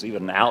continues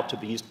even now to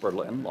be East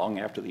Berlin, long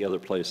after the other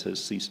place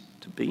has ceased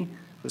to be.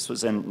 This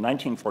was in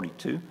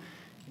 1942.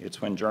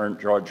 It's when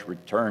George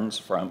returns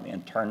from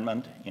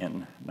internment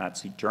in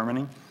Nazi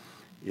Germany.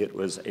 It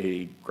was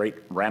a great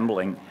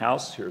rambling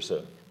house. Here's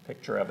a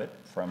picture of it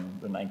from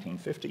the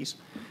 1950s.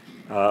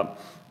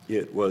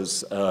 It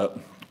was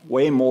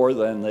way more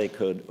than they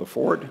could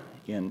afford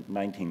in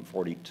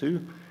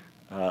 1942.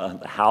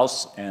 The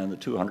house and the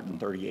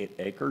 238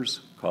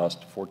 acres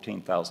cost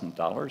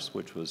 $14,000,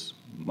 which was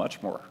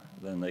much more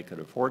than they could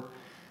afford.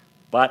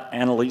 But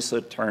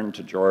Annalisa turned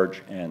to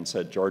George and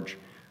said, "George,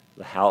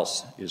 the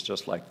house is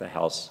just like the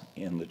house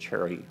in the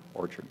cherry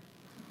orchard."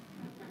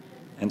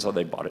 And so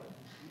they bought it.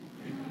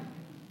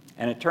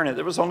 And it turned out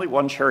there was only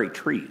one cherry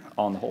tree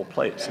on the whole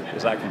place,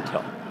 as I can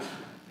tell,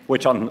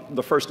 which on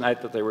the first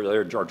night that they were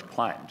there, George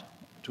climbed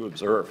to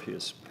observe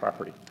his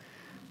property.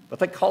 But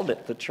they called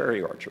it the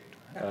cherry orchard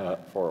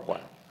for a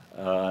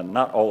while.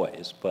 Not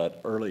always,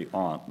 but early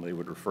on they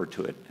would refer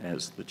to it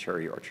as the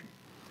cherry orchard.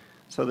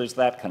 So there's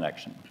that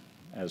connection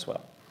as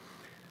well.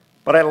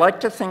 But I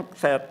like to think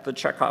that the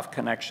Chekhov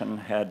connection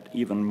had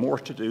even more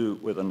to do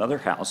with another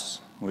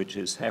house, which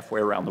is halfway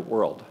around the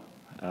world,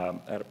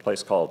 at a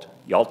place called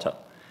Yalta,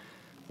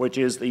 which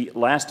is the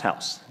last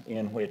house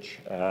in which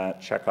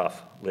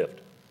Chekhov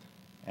lived.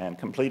 And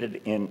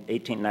completed in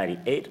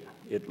 1898,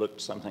 it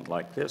looked something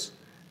like this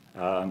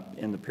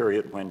in the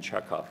period when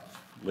Chekhov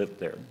lived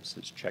there. This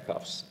is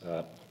Chekhov's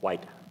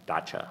white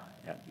dacha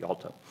at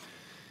Yalta.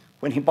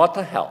 When he bought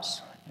the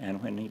house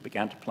and when he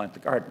began to plant the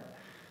garden,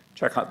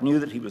 Chekhov knew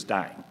that he was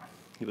dying.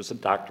 He was a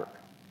doctor.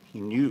 He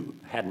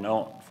had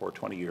known for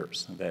 20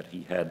 years that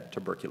he had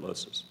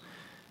tuberculosis.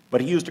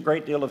 But he used a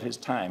great deal of his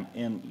time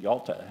in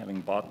Yalta, having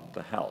bought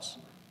the house,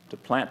 to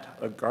plant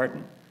a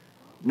garden,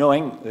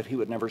 knowing that he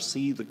would never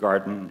see the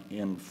garden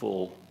in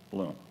full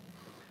bloom.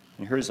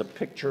 And here's a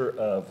picture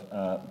of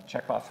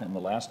Chekhov in the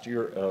last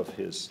year of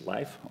his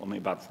life, only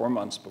about 4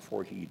 months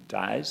before he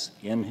dies,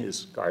 in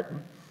his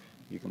garden.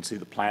 You can see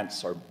the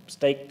plants are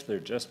staked. They're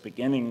just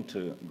beginning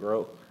to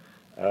grow.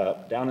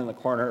 Down in the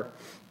corner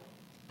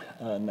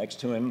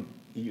next to him,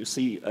 you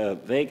see a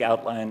vague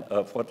outline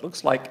of what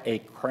looks like a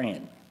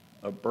crane,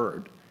 a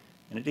bird,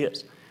 and it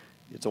is.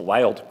 It's a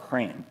wild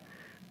crane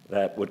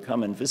that would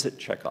come and visit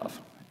Chekhov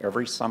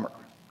every summer.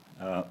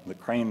 The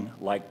crane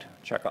liked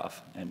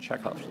Chekhov, and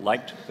Chekhov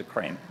liked the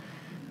crane.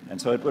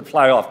 And so it would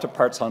fly off to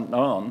parts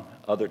unknown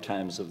other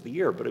times of the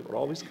year, but it would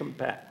always come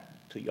back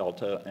to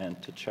Yalta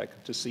and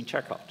to see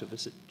Chekhov, to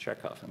visit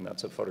Chekhov, and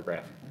that's a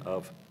photograph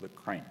of the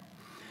crane.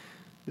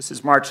 This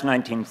is March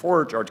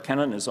 1904. George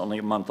Kennan is only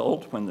a month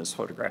old when this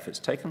photograph is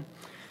taken.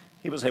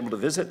 He was able to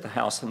visit the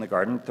house and the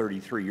garden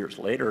 33 years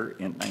later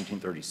in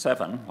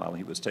 1937 while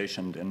he was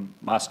stationed in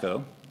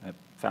Moscow. I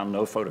found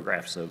no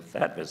photographs of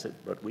that visit,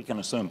 but we can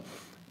assume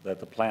that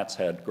the plants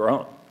had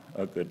grown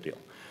a good deal.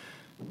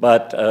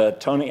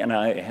 But Tony and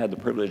I had the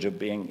privilege of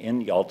being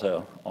in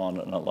Yalta on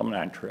an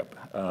alumni trip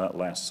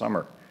last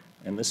summer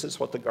And this is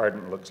what the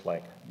garden looks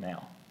like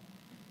now,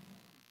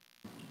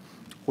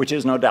 which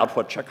is no doubt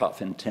what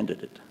Chekhov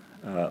intended it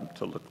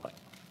to look like.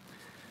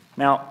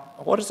 Now,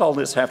 what does all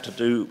this have to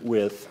do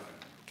with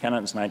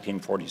Kennan's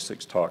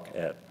 1946 talk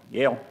at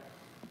Yale,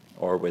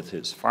 or with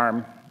his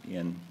farm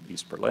in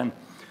East Berlin,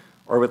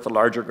 or with the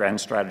larger grand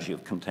strategy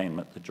of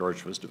containment that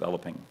George was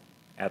developing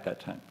at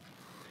that time?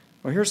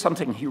 Well, here's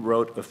something he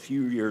wrote a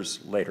few years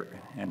later,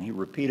 and he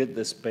repeated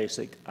this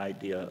basic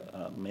idea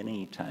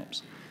many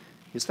times.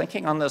 His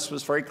thinking on this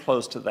was very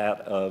close to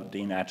that of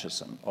Dean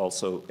Acheson,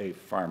 also a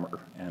farmer,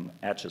 and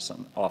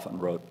Acheson often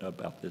wrote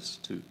about this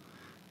too.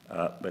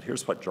 But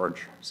here's what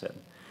George said.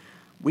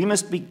 "We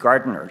must be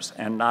gardeners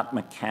and not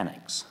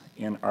mechanics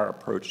in our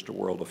approach to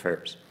world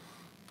affairs.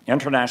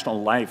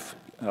 International life,"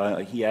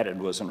 he added,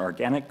 "was an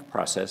organic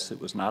process.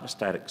 It was not a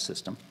static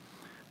system.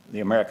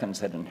 The Americans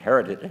had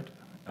inherited it.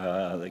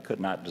 They could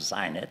not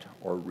design it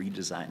or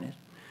redesign it.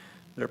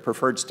 Their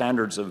preferred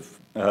standards of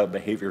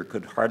behavior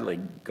could hardly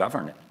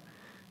govern it.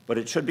 But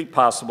it should be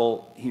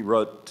possible," he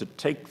wrote, "to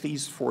take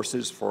these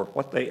forces for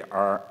what they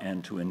are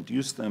and to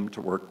induce them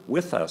to work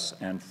with us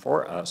and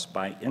for us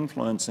by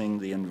influencing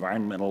the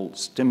environmental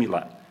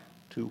stimuli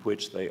to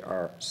which they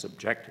are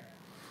subjected.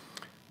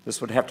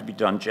 This would have to be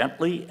done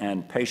gently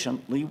and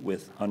patiently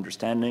with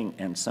understanding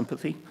and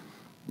sympathy,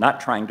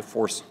 not trying to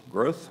force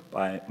growth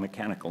by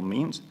mechanical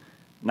means,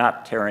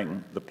 not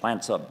tearing the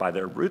plants up by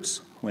their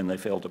roots when they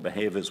fail to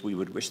behave as we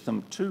would wish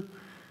them to.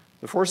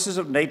 The forces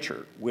of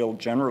nature will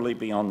generally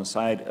be on the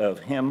side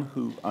of him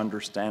who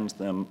understands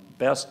them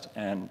best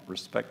and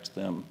respects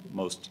them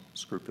most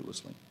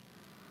scrupulously."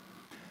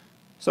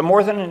 So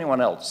more than anyone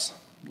else,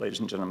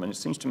 ladies and gentlemen, it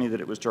seems to me that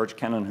it was George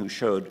Kennan who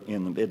showed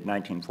in the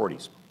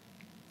mid-1940s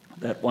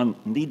that one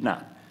need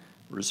not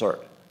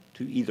resort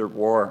to either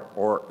war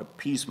or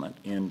appeasement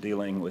in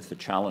dealing with the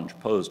challenge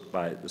posed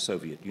by the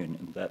Soviet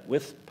Union, that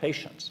with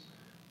patience,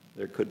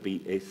 there could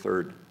be a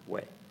third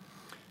way.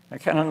 Now,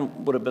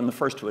 Kennan would have been the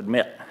first to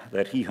admit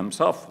that he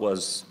himself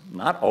was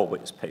not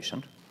always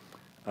patient,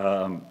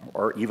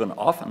 or even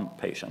often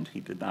patient. He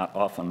did not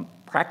often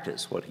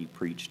practice what he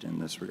preached in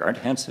this regard,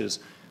 hence his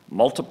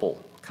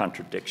multiple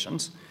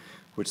contradictions,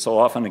 which so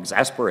often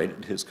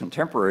exasperated his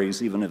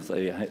contemporaries, even if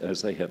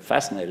as they have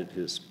fascinated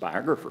his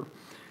biographer.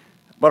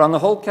 But on the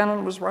whole,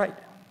 Kennan was right,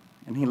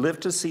 and he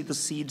lived to see the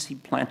seeds he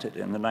planted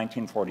in the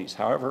 1940s,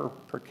 however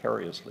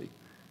precariously,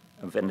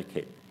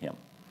 vindicate him.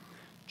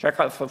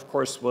 Chekhov, of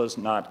course, was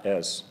not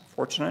as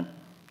fortunate.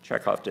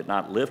 Chekhov did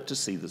not live to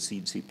see the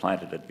seeds he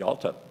planted at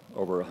Yalta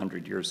over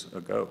 100 years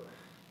ago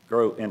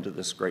grow into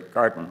this great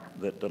garden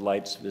that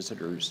delights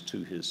visitors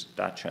to his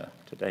dacha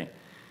today.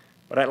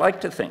 But I like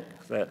to think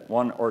that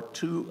one or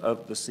two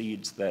of the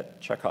seeds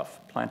that Chekhov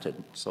planted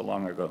so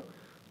long ago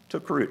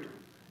took root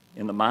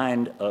in the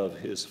mind of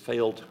his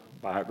failed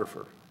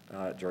biographer,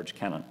 George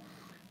Kennan,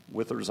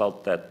 with the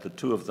result that the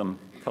two of them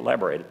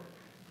collaborated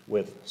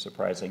with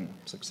surprising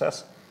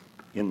success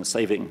in the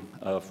saving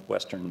of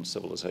Western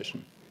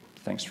civilization.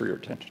 Thanks for your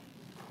attention.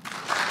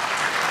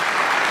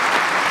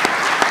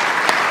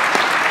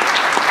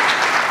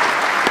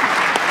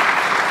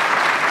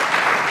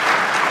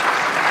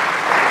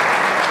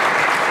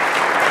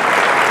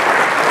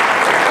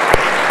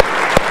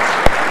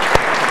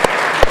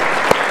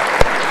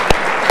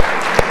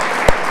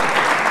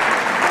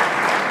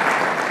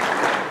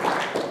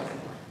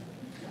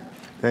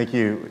 Thank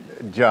you,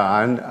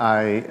 John.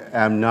 I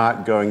am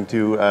not going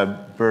to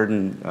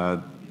burden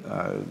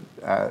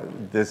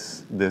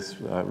this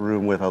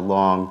room with a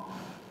long,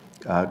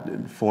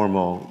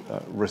 formal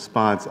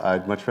response.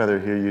 I'd much rather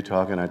hear you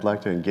talk, and I'd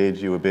like to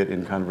engage you a bit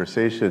in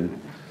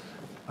conversation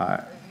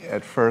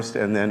at first,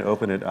 and then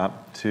open it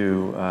up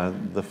to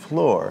the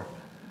floor.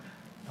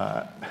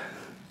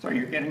 So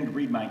you're getting to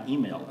read my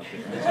email up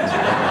here.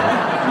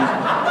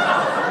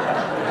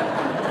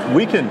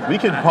 We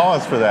can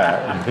pause for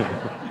that.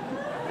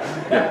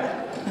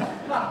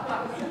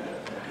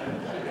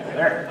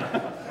 There.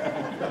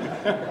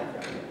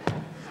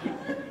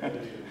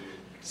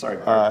 Sorry.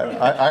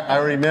 I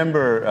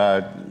remember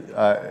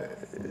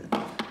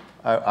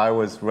I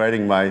was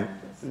writing my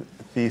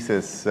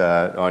thesis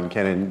on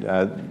Kennan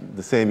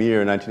the same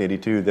year,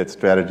 1982, that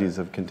Strategies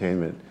of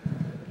Containment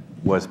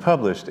was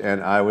published,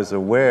 and I was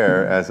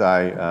aware as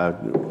I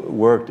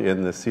worked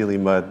in the Sealy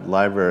Mudd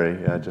Library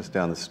just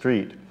down the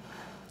street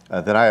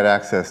that I had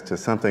access to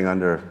something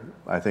under,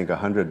 I think,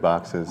 100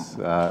 boxes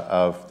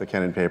of the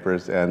Kennan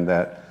papers, and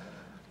that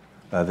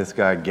this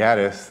guy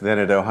Gaddis, then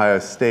at Ohio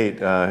State,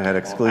 had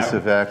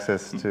exclusive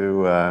access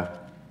to, at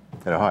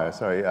Ohio,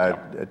 sorry,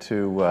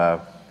 to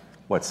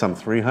some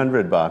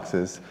 300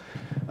 boxes.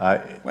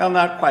 Well,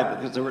 not quite,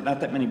 because there were not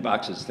that many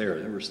boxes there.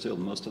 There were still,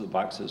 most of the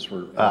boxes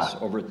were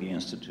over at the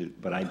Institute,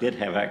 but I did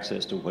have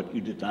access to what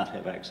you did not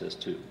have access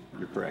to.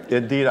 You're correct.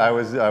 Indeed, I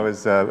was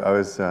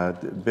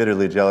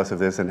bitterly jealous of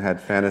this and had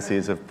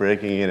fantasies of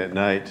breaking in at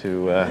night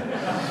to,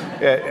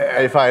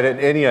 if I had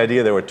any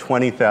idea there were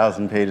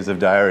 20,000 pages of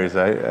diaries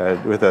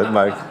with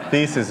my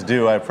thesis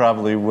due, I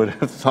probably would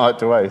have thought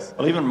twice.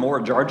 Well, even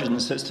more, George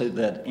insisted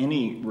that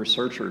any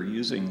researcher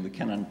using the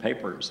Kennan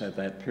papers at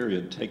that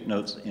period take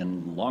notes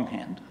in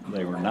longhand.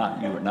 You were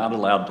not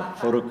allowed to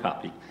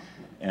photocopy.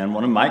 And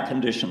one of my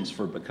conditions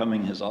for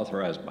becoming his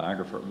authorized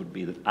biographer would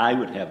be that I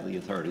would have the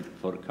authority to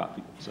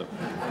photocopy. So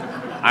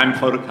I'm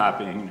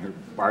photocopying,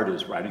 and Bart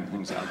is writing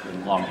things out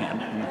in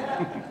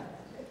longhand.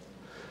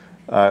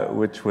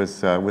 Which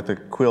was with a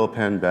quill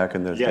pen back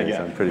in those days,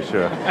 yeah. I'm pretty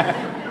sure.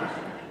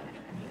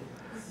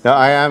 Now,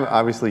 I am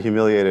obviously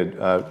humiliated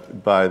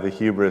by the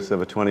hubris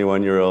of a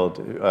 21-year-old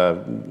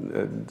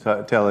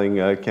telling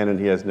Kennan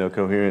he has no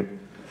coherent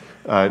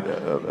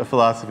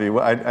philosophy.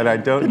 And I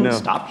don't know. Didn't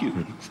stop you.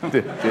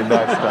 did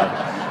not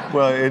stop.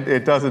 Well,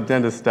 it doesn't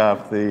tend to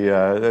stop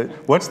the.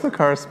 What's the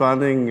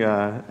corresponding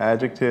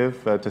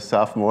adjective to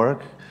sophomoric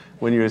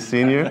when you're a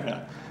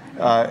senior?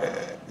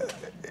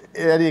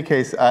 In any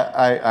case,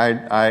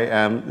 I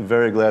am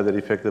very glad that he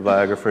picked the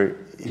biographer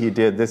he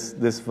did.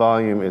 This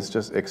volume is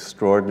just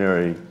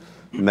extraordinary,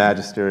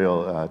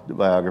 magisterial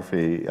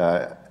biography.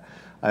 I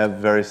have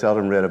very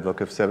seldom read a book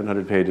of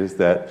 700 pages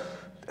that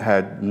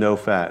had no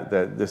fat,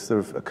 that this sort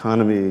of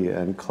economy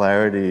and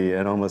clarity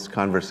and almost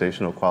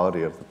conversational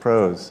quality of the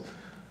prose,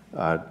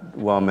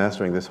 while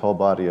mastering this whole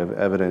body of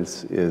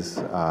evidence,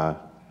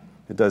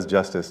 it does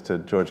justice to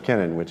George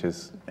Kennan, which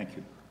is Thank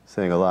you.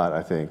 saying a lot,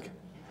 I think.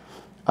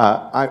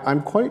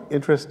 I'm quite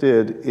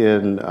interested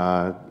in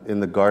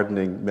the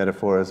gardening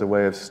metaphor as a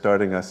way of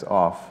starting us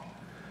off,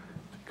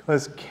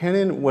 because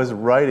Kennan was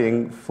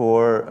writing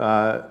for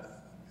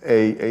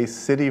a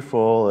city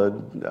full,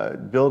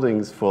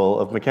 buildings full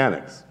of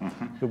mechanics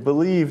who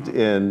believed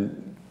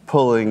in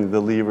pulling the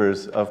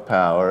levers of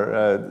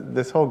power.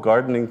 This whole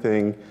gardening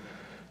thing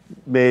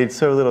made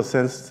so little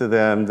sense to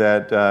them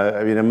that,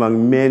 I mean,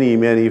 among many,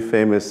 many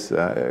famous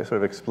sort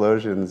of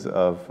explosions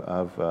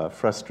of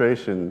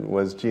frustration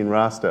was Gene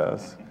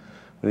Rostow's,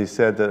 when he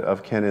said that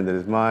of Kennan that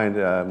his mind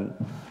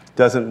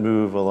doesn't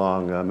move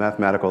along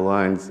mathematical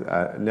lines,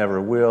 never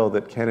will,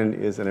 that Kennan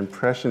is an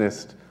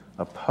impressionist,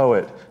 a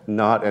poet,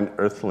 not an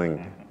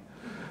earthling.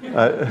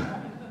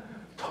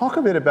 Talk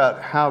a bit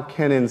about how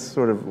Kennan's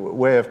sort of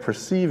way of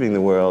perceiving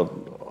the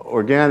world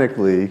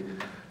organically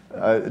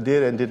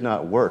did and did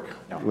not work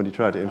when he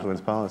tried to influence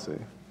policy.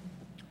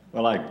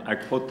 Well, I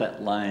quote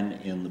that line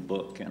in the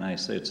book, and I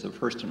say it's the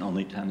first and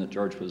only time that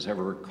George was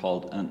ever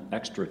called an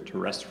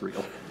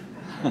extraterrestrial,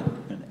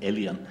 an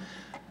alien.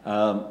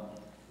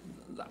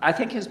 I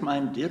think his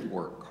mind did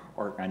work,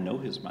 or I know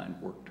his mind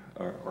worked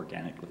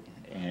organically,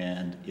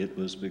 and it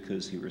was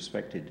because he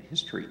respected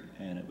history,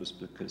 and it was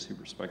because he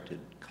respected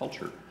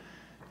culture.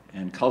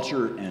 And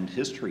culture and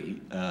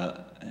history,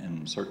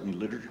 and certainly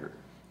literature,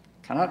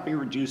 cannot be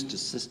reduced to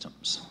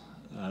systems.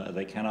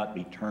 They cannot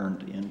be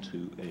turned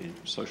into a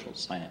social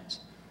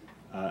science.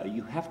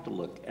 You have to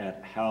look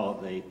at how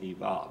they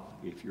evolve.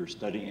 If you're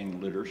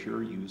studying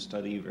literature, you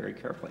study very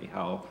carefully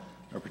how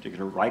a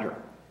particular writer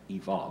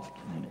evolved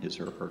in his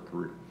or her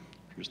career.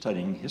 If you're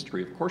studying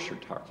history, of course you're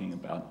talking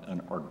about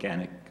an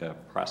organic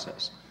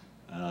process,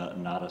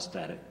 not a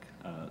static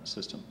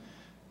system.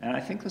 And I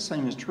think the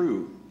same is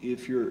true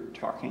if you're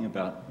talking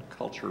about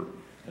culture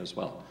as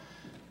well.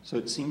 So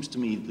it seems to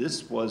me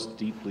this was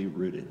deeply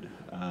rooted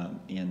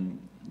in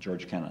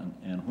George Kennan.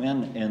 And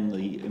when, in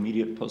the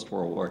immediate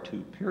post-World War II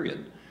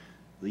period,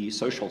 the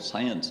social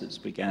sciences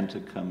began to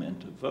come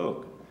into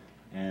vogue,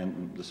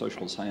 and the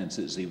social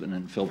sciences even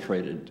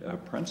infiltrated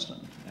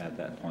Princeton at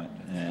that point.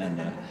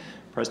 And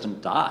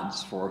President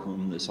Dodds, for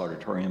whom this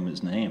auditorium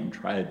is named,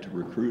 tried to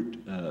recruit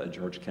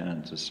George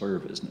Kennan to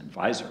serve as an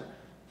advisor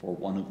for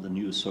one of the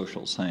new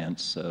social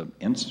science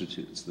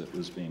institutes that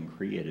was being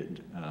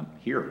created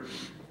here.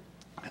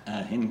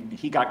 And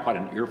he got quite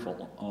an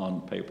earful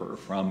on paper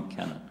from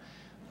Kennan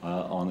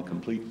on the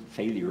complete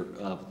failure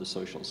of the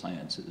social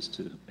sciences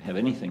to have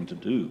anything to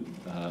do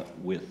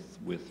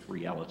with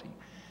reality.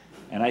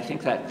 And I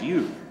think that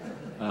view,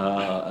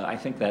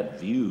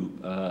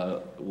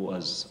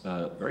 was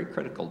very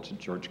critical to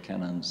George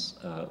Kennan's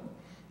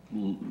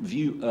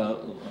view,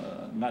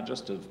 not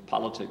just of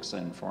politics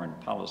and foreign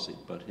policy,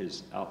 but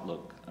his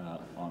outlook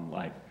on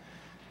life.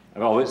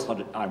 I've always thought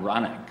it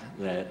ironic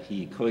that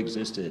he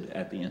coexisted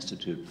at the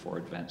Institute for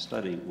Advanced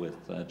Study with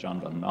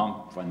John von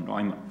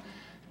Neumann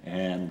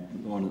and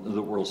one of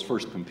the world's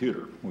first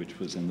computer, which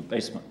was in the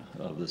basement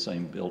of the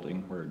same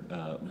building where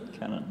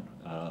Kennan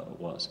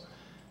was,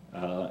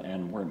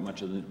 and where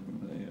much of the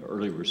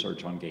early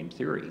research on game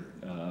theory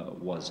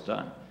was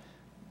done.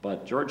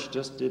 But George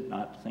just did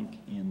not think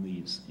in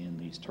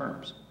these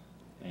terms.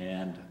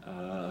 And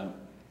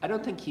I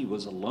don't think he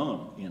was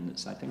alone in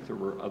this. I think there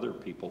were other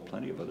people,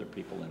 plenty of other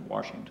people in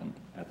Washington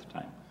at the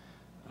time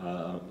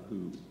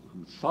who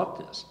thought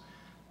this.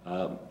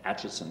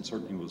 Atchison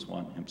certainly was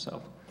one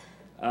himself.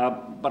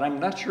 But I'm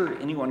not sure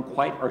anyone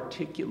quite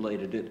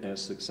articulated it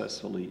as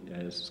successfully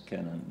as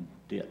Kennan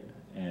did.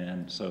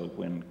 And so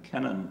when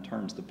Kennan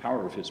turns the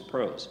power of his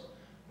prose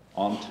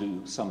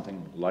onto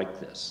something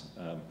like this,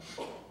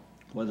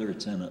 whether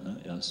it's in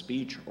a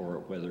speech or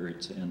whether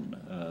it's in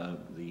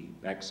the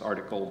Beck's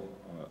article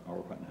or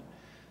whatnot,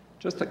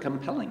 just the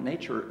compelling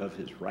nature of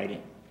his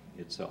writing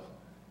itself,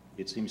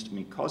 it seems to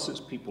me, causes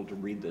people to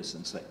read this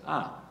and say,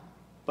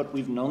 But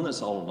we've known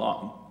this all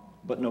along,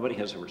 but nobody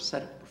has ever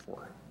said it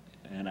before.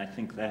 And I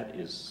think that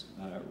is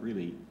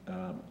really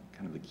kind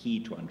of the key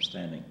to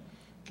understanding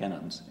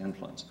Kennan's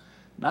influence.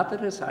 Not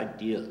that his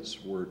ideas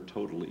were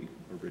totally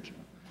original,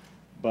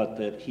 but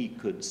that he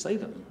could say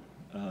them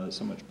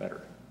so much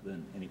better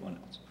than anyone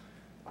else.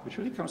 Which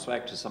really comes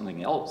back to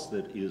something else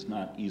that is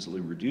not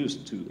easily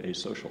reduced to a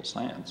social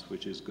science,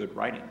 which is good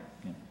writing.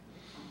 You know.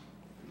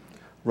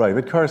 Right,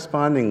 but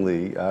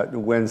correspondingly,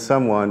 when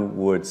someone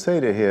would say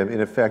to him,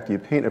 in effect, you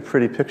paint a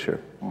pretty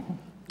picture.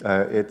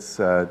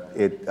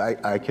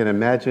 I can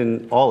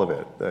imagine all of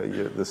it.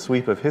 The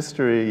sweep of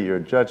history, your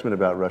judgment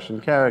about Russian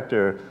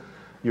character,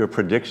 your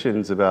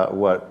predictions about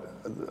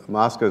what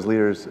Moscow's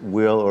leaders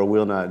will or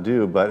will not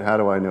do, but how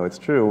do I know it's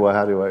true? Well,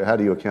 how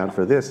do you account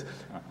for this?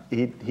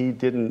 He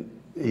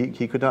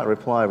could not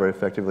reply very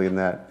effectively in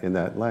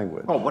that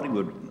language. Well, what he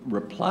would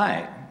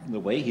reply, the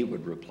way he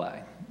would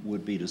reply,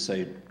 would be to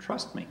say,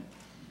 trust me.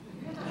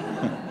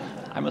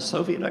 I'm a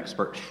Soviet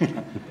expert.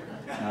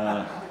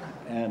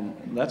 And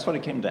that's what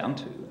it came down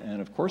to. And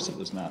of course it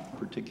was not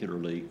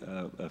particularly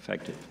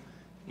effective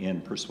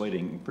in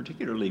persuading,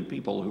 particularly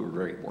people who were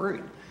very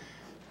worried.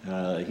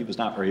 He was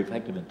not very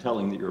effective in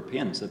telling the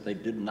Europeans that they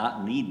did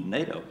not need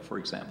NATO, for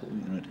example.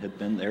 You know, it had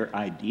been their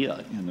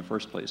idea in the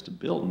first place to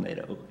build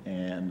NATO,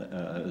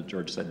 and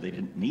George said they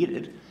didn't need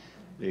it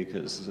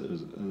because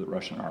the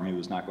Russian army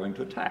was not going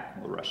to attack.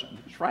 Well,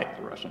 he's right,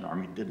 the Russian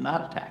army did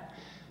not attack.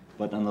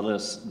 But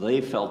nonetheless,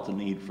 they felt the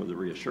need for the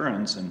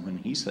reassurance, and when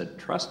he said,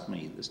 trust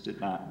me, this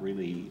did not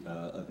really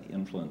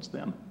influence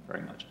them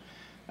very much.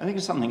 I think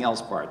it's something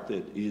else, Bart,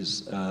 that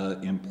is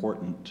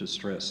important to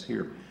stress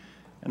here,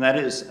 and that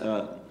is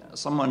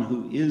someone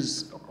who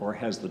is or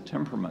has the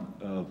temperament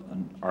of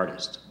an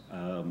artist,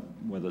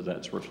 whether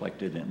that's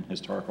reflected in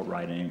historical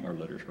writing or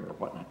literature or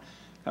whatnot,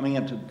 coming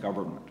into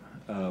government,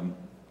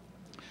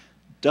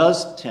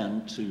 does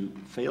tend to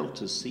fail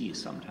to see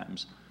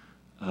sometimes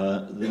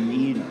the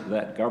need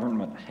that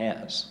government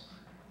has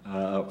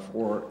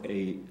for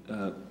a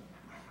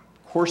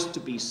course to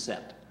be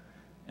set.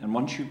 And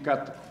once you've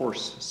got the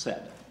course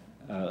set,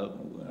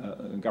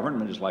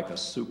 government is like a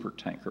super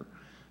tanker.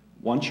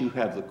 Once you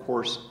have the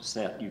course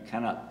set, you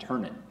cannot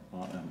turn it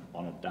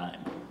on a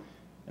dime.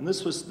 And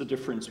this was the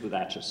difference with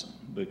Acheson,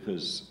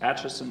 because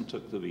Acheson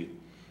took the view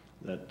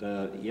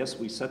that, yes,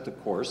 we set the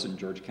course, and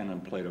George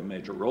Kennan played a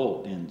major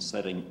role in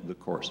setting the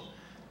course.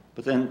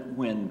 But then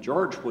when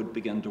George would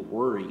begin to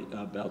worry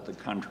about the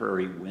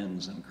contrary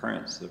winds and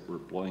currents that were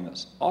blowing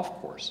us off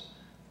course,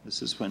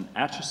 this is when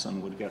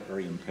Acheson would get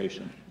very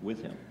impatient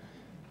with him,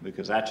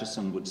 because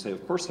Acheson would say,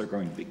 of course there are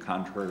going to be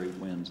contrary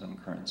winds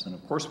and currents, and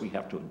of course we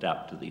have to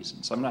adapt to these,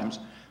 and sometimes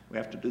we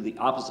have to do the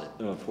opposite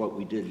of what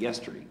we did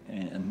yesterday,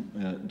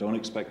 and don't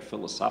expect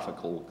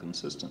philosophical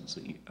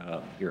consistency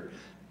here.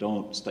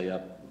 Don't stay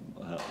up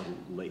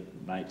late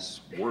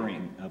nights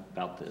worrying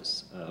about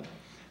this.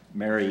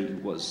 Mary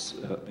was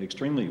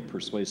extremely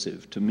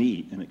persuasive to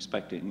me in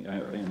explaining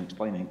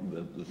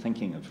the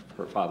thinking of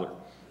her father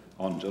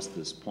on just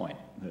this point,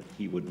 that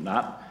he would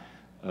not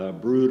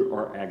brood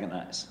or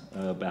agonize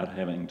about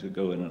having to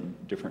go in a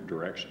different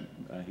direction.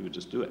 He would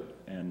just do it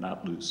and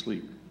not lose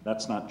sleep.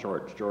 That's not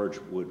George. George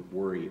would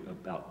worry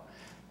about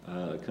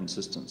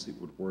consistency,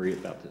 would worry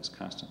about this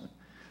constantly.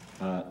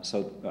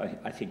 So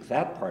I think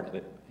that part of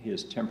it,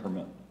 his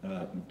temperament,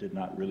 did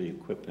not really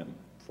equip him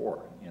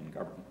for in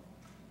government.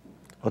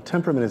 Well,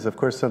 temperament is, of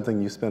course,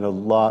 something you spend a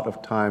lot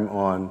of time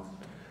on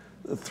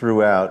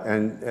throughout,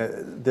 and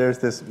there's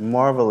this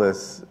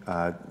marvelous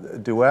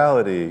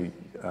duality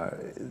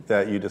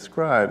that you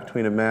describe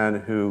between a man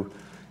who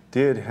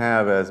did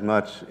have as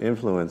much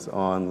influence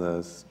on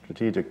the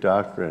strategic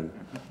doctrine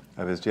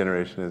of his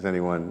generation as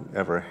anyone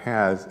ever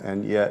has,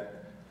 and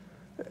yet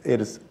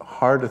it is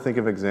hard to think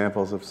of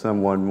examples of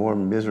someone more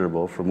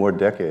miserable for more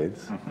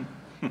decades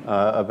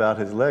about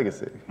his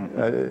legacy.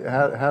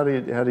 How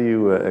do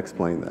you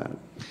explain that?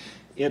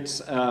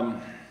 It's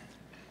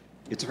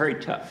very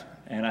tough,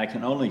 and I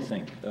can only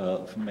think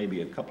of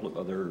maybe a couple of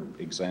other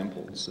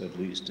examples, at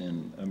least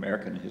in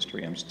American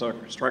history. I'm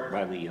struck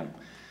by the,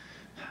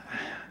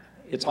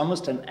 it's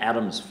almost an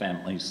Adams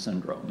family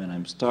syndrome, and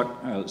I'm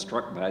struck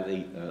by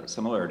the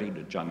similarity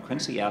to John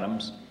Quincy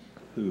Adams,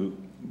 who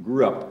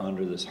grew up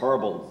under this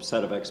horrible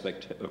set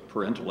of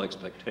parental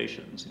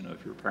expectations. You know,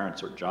 if your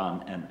parents are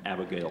John and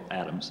Abigail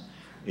Adams,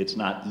 it's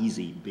not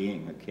easy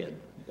being a kid.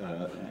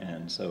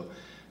 And so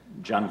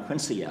John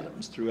Quincy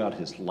Adams, throughout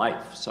his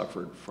life,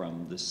 suffered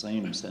from the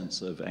same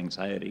sense of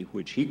anxiety,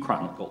 which he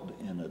chronicled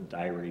in a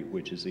diary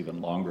which is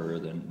even longer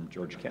than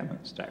George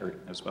Kennan's diary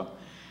as well.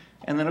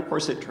 And then, of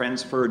course, it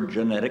transferred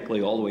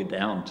genetically all the way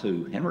down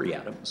to Henry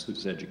Adams,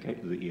 whose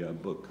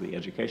book, The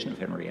Education of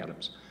Henry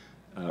Adams,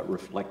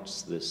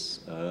 reflects this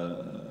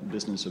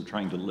business of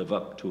trying to live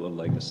up to a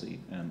legacy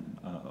and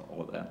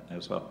all of that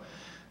as well.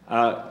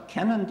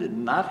 Kennan did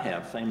not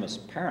have famous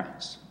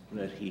parents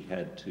that he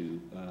had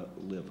to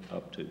live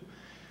up to.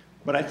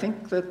 But I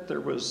think that there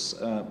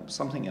was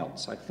something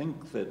else. I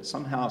think that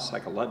somehow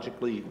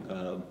psychologically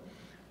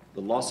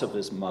the loss of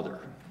his mother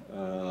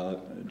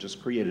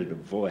just created a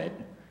void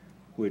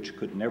which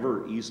could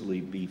never easily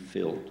be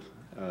filled.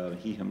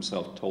 He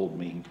himself told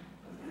me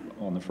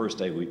on the first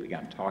day we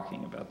began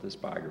talking about this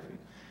biography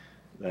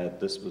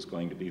that this was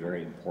going to be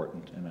very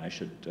important and I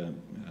should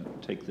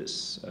take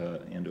this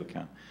into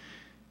account.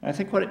 And I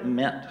think what it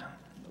meant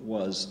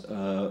was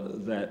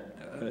that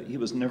he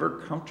was never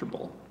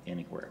comfortable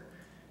anywhere.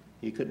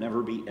 He could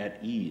never be at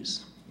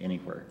ease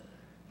anywhere.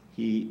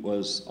 He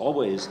was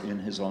always, in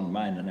his own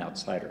mind, an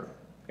outsider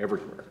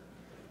everywhere.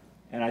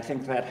 And I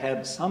think that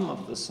had some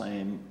of the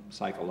same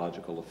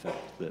psychological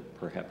effect that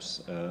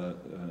perhaps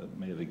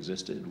may have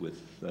existed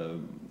with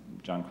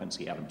John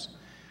Quincy Adams.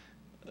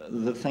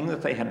 The thing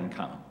that they had in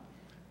common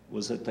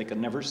was that they could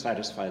never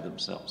satisfy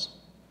themselves.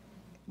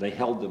 They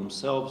held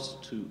themselves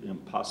to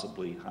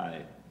impossibly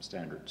high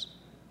standards.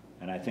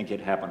 And I think it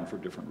happened for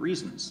different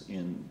reasons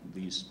in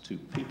these two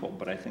people,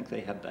 but I think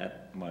they had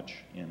that much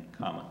in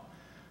common.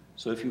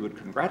 So if you would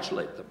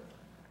congratulate them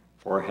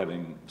for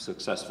having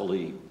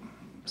successfully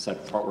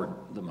set forward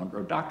the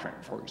Monroe Doctrine,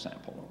 for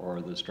example,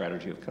 or the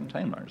strategy of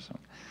containment or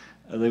something,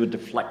 they would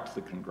deflect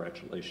the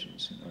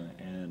congratulations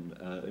and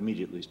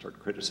immediately start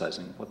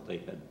criticizing what they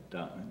had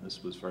done. And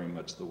this was very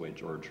much the way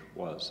George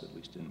was, at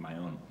least in my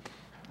own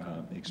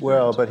experience.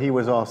 Well, but he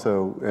was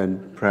also,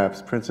 and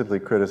perhaps principally,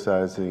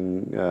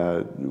 criticizing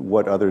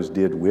what others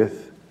did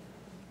with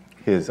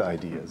his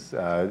ideas.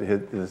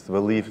 His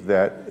belief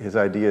that his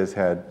ideas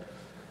had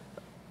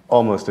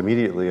almost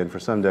immediately, and for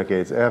some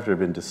decades after,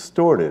 been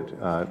distorted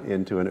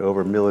into an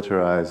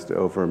over-militarized,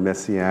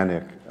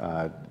 over-messianic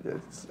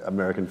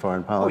American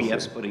foreign policy. Oh,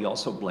 yes, but he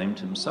also blamed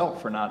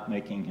himself for not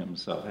making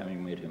himself,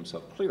 having made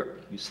himself clear,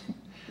 you see.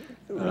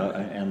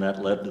 And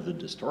that led to the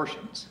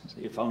distortions.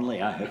 If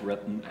only I had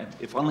written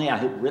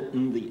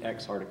the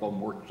X article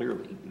more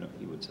clearly,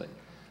 he would say.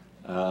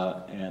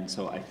 And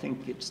so I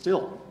think it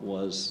still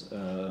was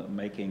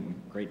making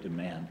great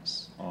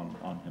demands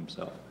on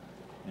himself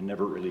and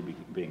never really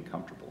being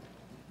comfortable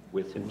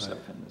with himself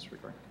in this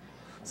regard.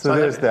 So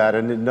there's that,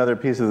 and another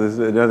piece of this,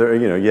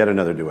 yet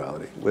another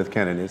duality with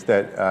Kennan is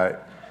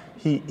that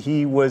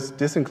he was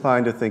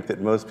disinclined to think that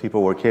most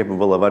people were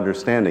capable of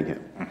understanding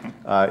him.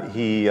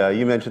 Mm-hmm.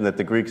 You mentioned that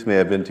the Greeks may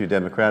have been too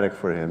democratic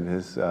for him.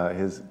 His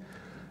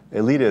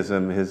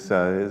elitism,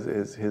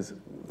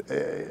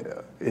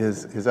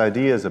 his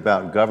ideas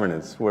about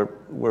governance were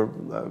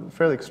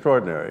fairly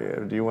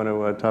extraordinary. Do you want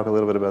to talk a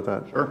little bit about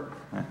that? Sure.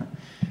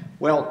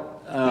 Well,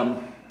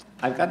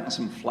 I've gotten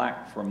some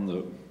flack from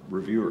the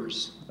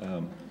reviewers.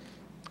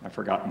 I've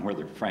forgotten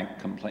whether Frank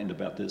complained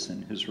about this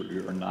in his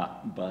review or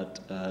not, but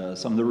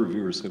some of the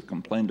reviewers have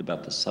complained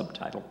about the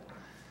subtitle,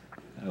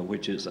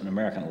 which is An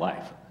American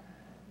Life.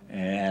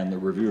 And the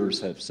reviewers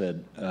have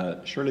said,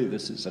 surely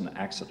this is an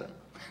accident,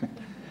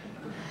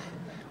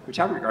 which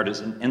I regard as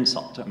an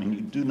insult. I mean,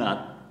 you do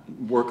not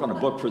work on a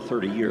book for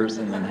 30 years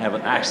and then have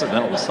an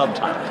accidental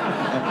subtitle.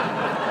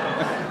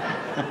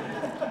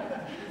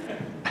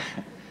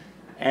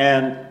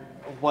 And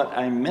what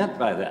I meant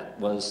by that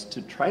was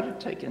to try to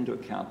take into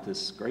account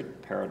this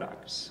great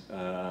paradox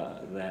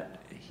that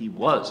he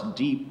was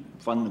deep,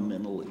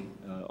 fundamentally,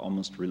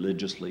 almost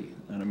religiously,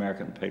 an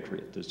American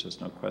patriot. There's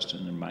just no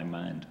question in my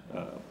mind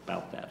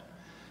about that.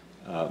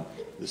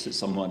 This is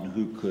someone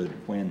who could,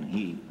 when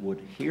he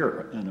would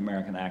hear an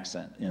American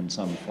accent in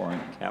some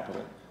foreign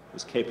capital,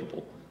 was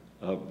capable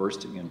of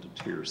bursting into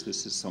tears.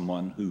 This is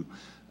someone who,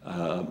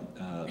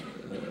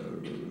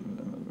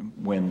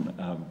 when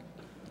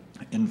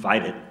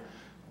invited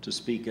to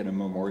speak at a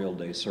Memorial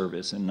Day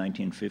service in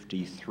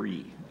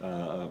 1953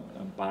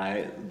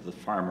 by the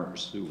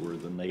farmers who were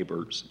the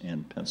neighbors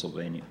in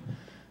Pennsylvania,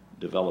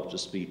 developed a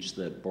speech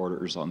that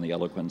borders on the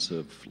eloquence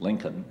of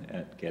Lincoln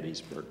at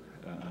Gettysburg,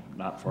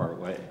 not far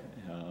away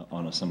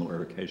on a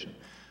similar occasion.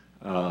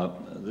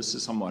 This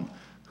is someone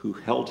who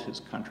held his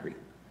country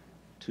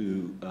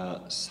to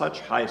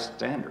such high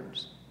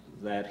standards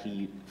that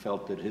he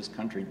felt that his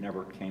country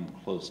never came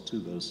close to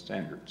those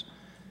standards.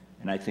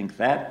 And I think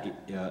that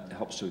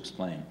helps to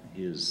explain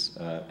his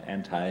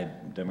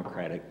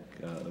anti-democratic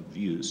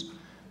views.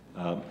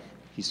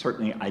 He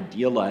certainly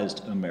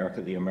idealized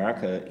America. The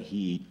America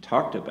he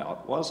talked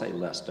about was a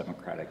less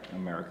democratic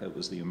America. It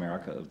was the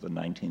America of the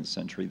 19th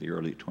century, the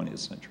early 20th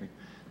century,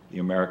 the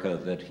America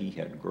that he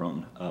had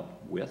grown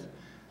up with,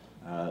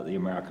 the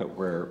America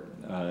where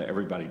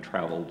everybody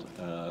traveled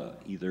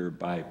either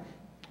by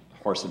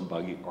horse and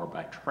buggy or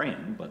by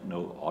train, but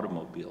no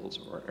automobiles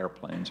or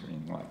airplanes or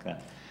anything like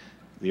that.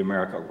 The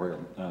America where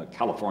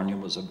California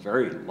was a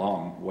very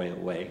long way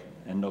away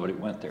and nobody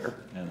went there,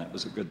 and that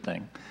was a good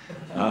thing.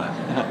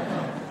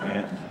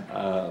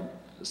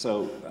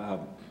 So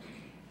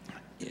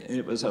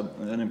it was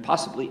an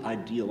impossibly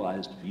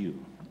idealized view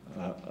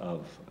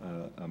of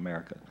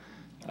America.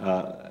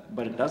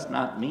 But it does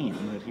not mean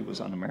that he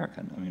was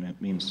un-American. I mean, it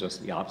means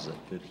just the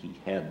opposite, that he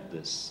had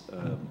this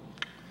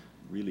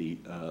really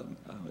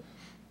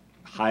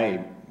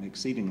high,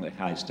 exceedingly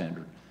high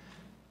standard.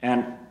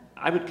 And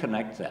I would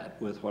connect that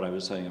with what I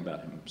was saying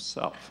about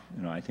himself.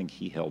 I think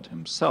he held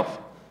himself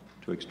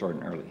to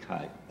extraordinarily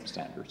high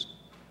standards.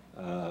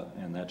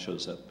 and that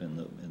shows up in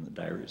the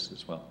diaries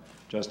as well,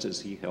 just as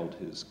he held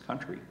his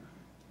country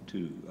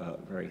to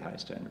very high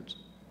standards.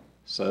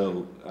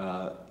 So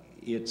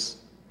it's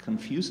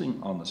confusing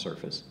on the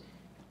surface.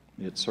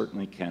 It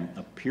certainly can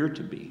appear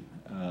to be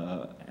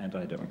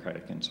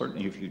anti-democratic, and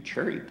certainly if you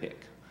cherry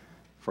pick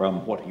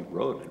from what he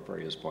wrote at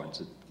various points,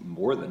 it's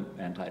more than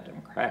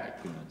anti-democratic.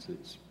 You know,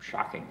 it's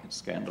shocking, it's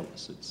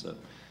scandalous, it's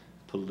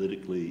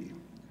politically,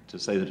 to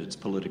say that it's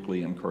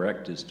politically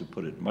incorrect is to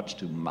put it much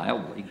too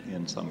mildly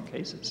in some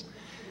cases.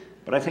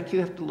 But I think you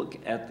have to look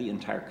at the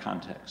entire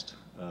context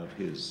of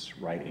his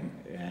writing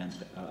and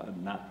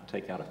not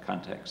take out of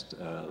context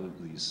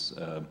these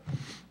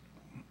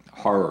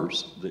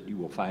horrors that you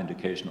will find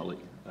occasionally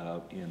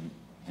in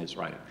his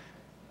writing.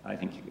 I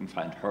think you can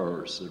find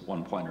horrors at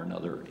one point or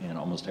another in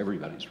almost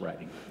everybody's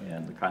writing,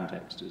 and the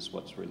context is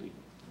what's really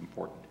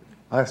important.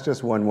 I'll ask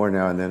just one more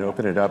now and then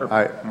open it up.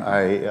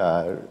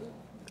 Sure.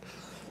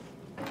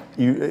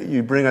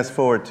 You bring us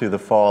forward to the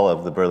fall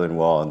of the Berlin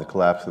Wall and the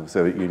collapse of the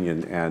Soviet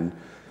Union, and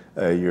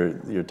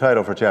your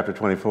title for chapter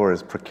 24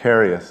 is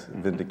Precarious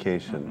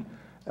Vindication.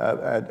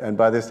 And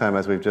by this time,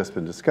 as we've just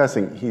been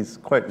discussing, he's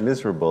quite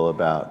miserable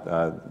about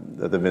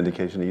the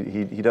vindication.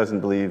 He doesn't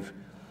believe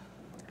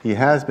he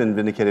has been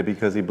vindicated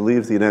because he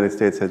believes the United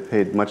States has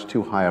paid much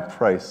too high a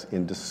price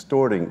in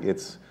distorting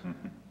its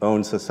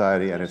own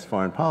society and its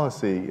foreign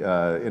policy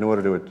in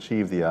order to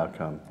achieve the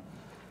outcome.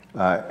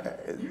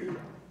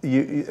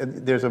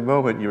 There's a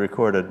moment you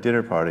record a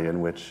dinner party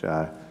in which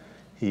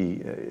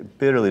he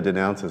bitterly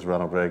denounces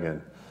Ronald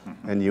Reagan,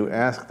 and you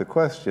ask the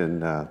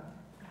question,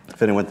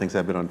 if anyone thinks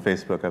I've been on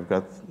Facebook, I've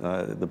got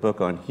the book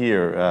on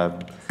here.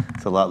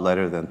 It's a lot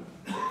lighter than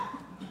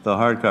the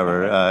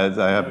hardcover.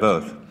 I have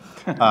both.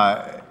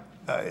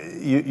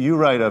 You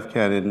write of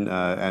Kennan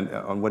and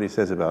on what he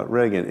says about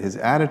Reagan, his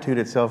attitude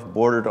itself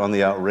bordered on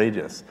the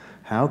outrageous.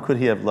 How could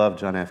he have loved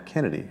John F.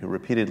 Kennedy, who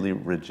repeatedly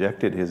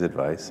rejected his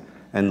advice,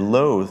 and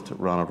loathed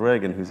Ronald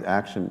Reagan, whose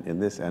action in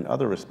this and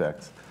other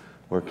respects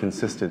were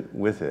consistent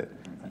with it?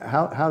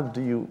 How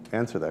do you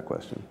answer that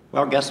question?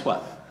 Well, guess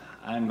what?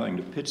 I'm going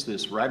to pitch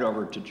this right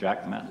over to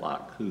Jack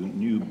Matlock, who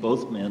knew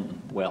both men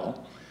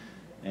well,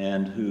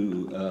 and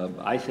who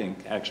I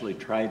think actually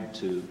tried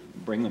to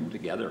bring them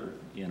together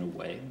in a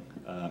way.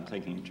 I'm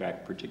thinking,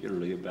 Jack,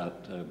 particularly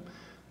about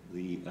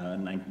the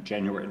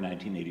January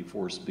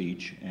 1984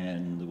 speech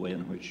and the way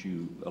in which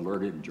you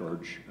alerted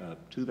George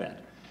to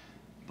that.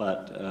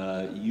 But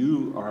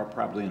you are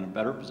probably in a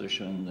better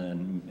position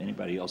than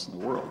anybody else in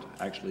the world,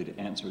 actually, to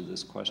answer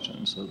this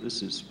question. So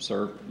this is,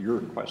 sir, your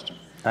question.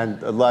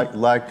 And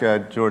like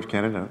George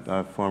Kennan,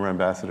 a former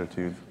ambassador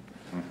to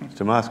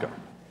Moscow.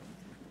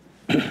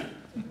 I think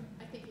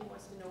he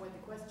wants to know what the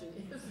question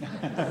is.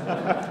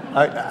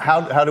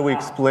 How do we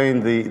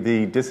explain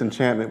the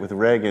disenchantment with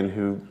Reagan,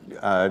 who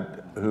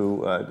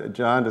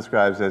John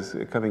describes as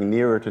coming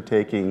nearer to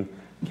taking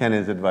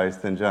Kennan's advice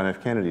than John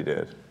F. Kennedy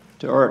did?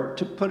 Or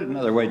to put it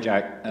another way,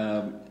 Jack,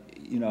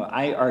 you know,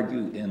 I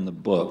argue in the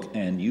book,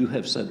 and you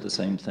have said the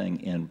same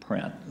thing in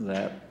print,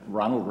 that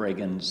Ronald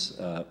Reagan's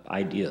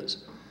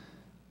ideas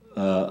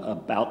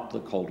about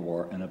the Cold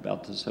War and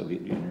about the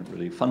Soviet Union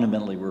really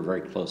fundamentally were very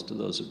close to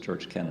those of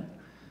George Kennan.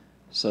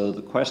 So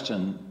the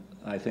question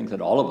I think that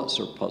all of us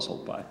are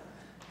puzzled by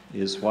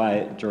is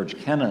why George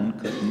Kennan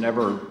could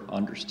never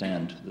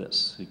understand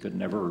this. He could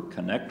never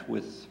connect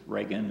with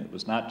Reagan. It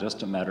was not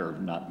just a matter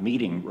of not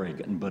meeting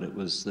Reagan, but it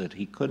was that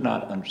he could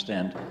not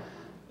understand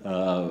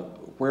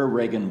where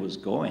Reagan was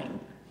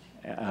going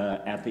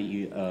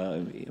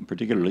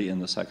particularly in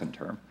the second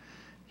term.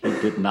 He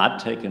did not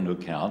take into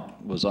account,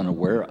 was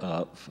unaware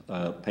of,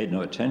 paid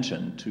no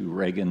attention to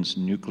Reagan's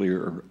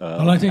nuclear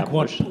well, I think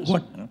abolitions,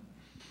 what you know?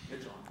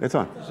 It's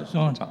on. It's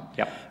on.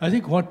 Yeah. I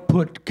think what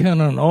put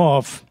Kennan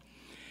off,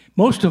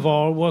 most of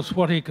all, was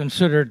what he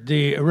considered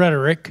the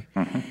rhetoric,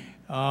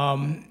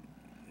 Reagan's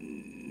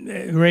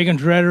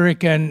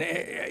rhetoric, and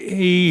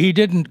he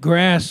didn't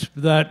grasp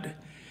that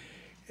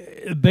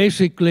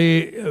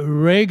basically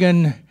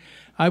Reagan,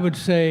 I would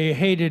say,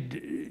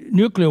 hated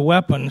nuclear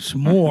weapons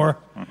more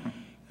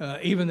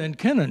even than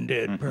Kennan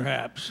did,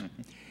 perhaps.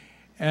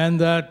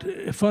 And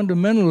that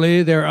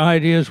fundamentally their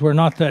ideas were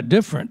not that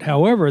different.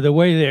 However, the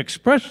way they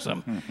expressed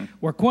them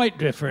were quite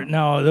different.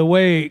 Now, the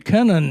way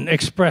Kennan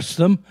expressed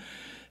them,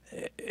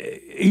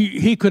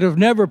 he could have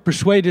never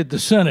persuaded the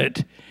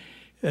Senate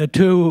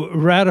to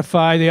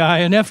ratify the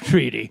INF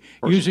Treaty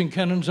using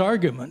Kennan's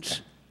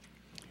arguments.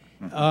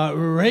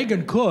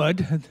 Reagan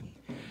could,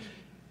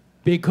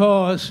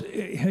 because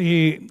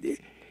he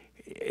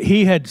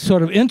had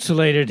sort of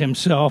insulated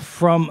himself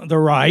from the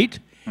right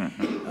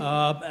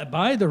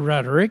by the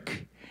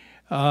rhetoric,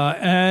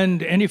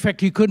 and in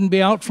effect he couldn't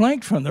be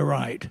outflanked from the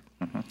right.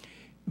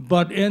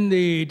 But in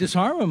the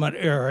disarmament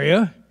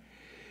area,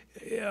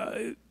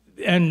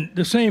 and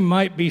the same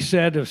might be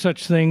said of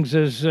such things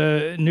as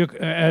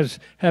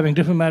having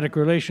diplomatic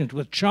relations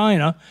with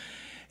China,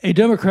 a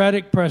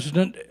Democratic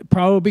president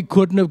probably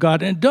couldn't have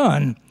gotten it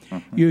done.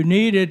 You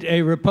needed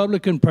a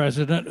Republican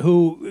president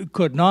who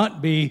could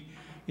not be,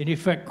 in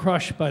effect,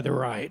 crushed by the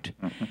right.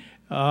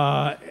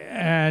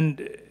 And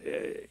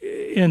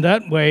in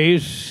that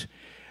ways,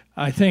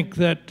 I think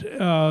that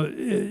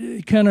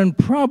Kennan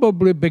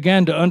probably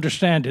began to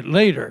understand it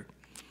later,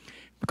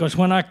 because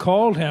when I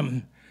called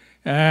him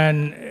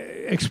and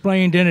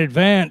explained in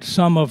advance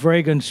some of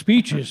Reagan's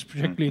speeches,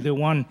 particularly the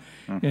one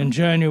in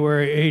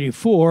January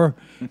 '84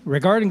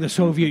 regarding the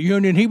Soviet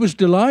Union, he was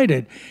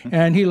delighted,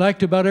 and he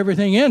liked about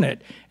everything in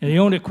it. And the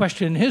only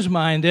question in his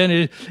mind then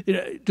is,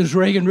 does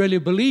Reagan really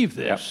believe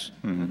this?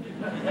 Yep.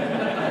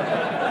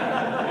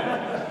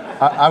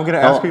 I'm going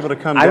to ask people to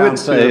come down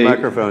to the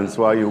microphones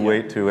while you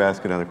wait to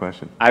ask another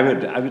question. I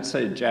would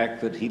say,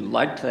 Jack, that he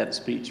liked that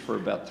speech for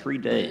about 3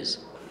 days.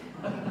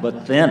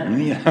 But then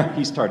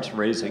he starts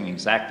raising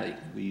exactly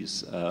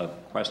these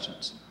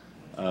questions.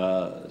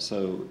 I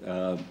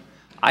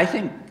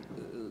think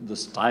the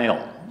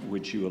style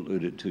which you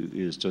alluded to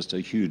is just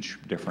a huge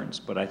difference,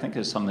 but I think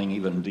there's something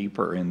even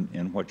deeper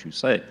in what you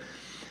say,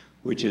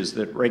 which is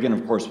that Reagan,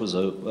 of course, was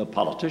a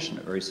politician,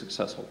 a very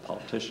successful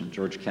politician.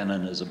 George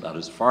Kennan is about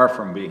as far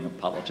from being a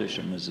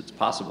politician as it's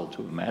possible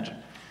to imagine.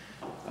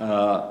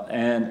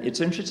 And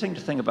it's interesting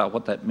to think about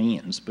what that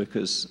means,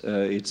 because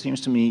it seems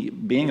to me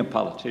being a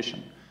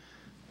politician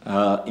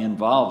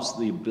involves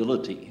the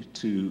ability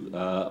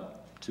to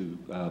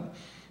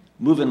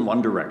move in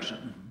one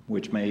direction,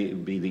 which may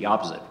be the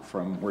opposite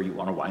from where you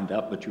want to wind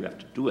up, but you have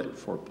to do it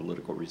for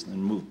political reasons,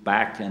 and move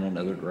back in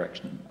another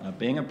direction.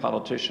 Being a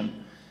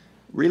politician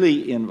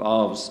really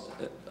involves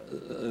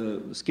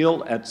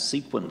skill at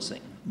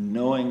sequencing,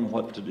 knowing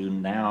what to do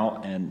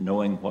now and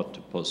knowing what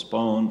to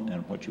postpone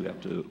and what you have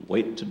to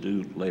wait to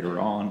do later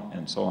on,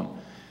 and so on.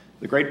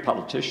 The great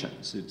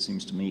politicians, it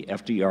seems to me,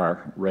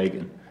 FDR,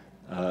 Reagan,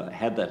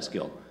 had that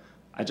skill.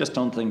 I just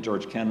don't think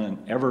George Kennan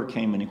ever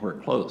came anywhere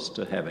close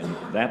to having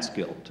that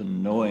skill, to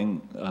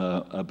knowing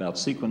about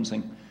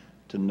sequencing,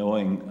 to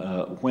knowing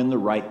when the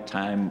right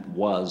time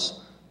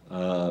was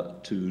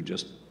to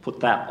just put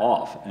that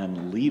off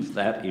and leave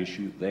that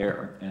issue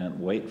there and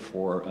wait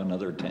for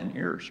another 10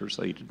 years or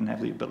so. He didn't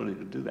have the ability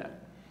to do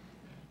that.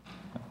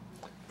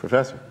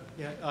 Professor.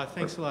 Yeah,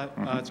 thanks a lot.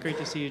 It's great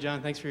to see you,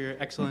 John. Thanks for your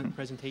excellent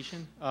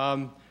presentation.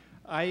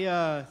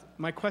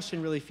 My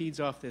question really feeds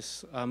off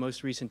this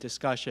most recent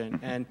discussion,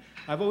 and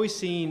I've always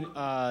seen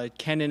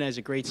Kennan as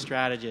a great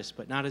strategist,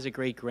 but not as a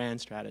great grand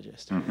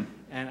strategist.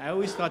 And I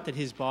always thought that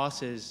his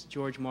bosses,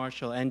 George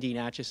Marshall and Dean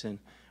Acheson,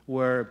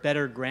 were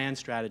better grand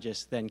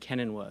strategists than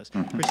Kennan was,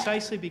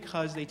 precisely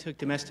because they took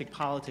domestic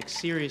politics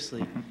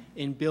seriously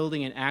in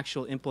building an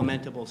actual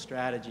implementable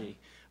strategy.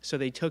 So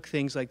they took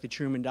things like the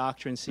Truman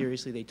Doctrine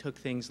seriously. They took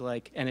things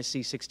like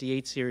NSC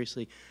 68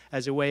 seriously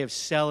as a way of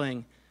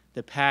selling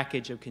the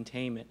package of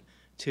containment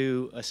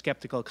to a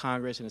skeptical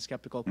Congress and a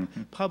skeptical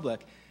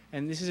public.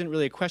 And this isn't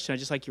really a question. I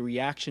just like your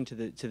reaction to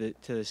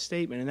the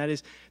statement, and that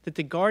is that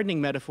the gardening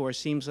metaphor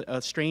seems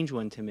a strange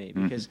one to me,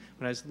 because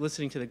when I was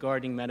listening to the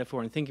gardening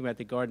metaphor and thinking about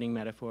the gardening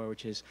metaphor,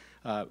 which is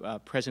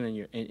present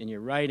in your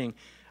writing,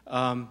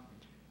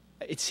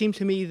 it seemed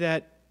to me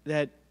that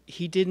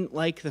he didn't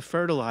like the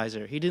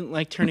fertilizer. He didn't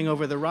like turning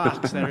over the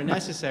rocks that are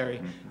necessary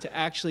to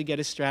actually get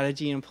a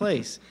strategy in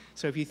place.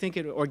 So if you think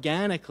it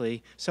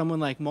organically, someone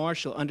like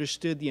Marshall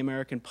understood the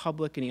American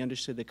public, and he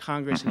understood the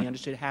Congress, and he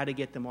understood how to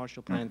get the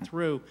Marshall Plan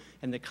through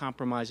and the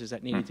compromises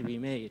that needed to be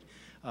made.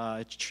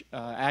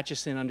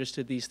 Acheson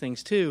understood these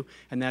things too,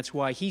 and that's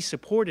why he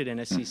supported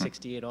NSC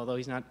 68, although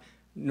he's not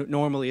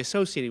normally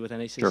associated with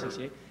NSC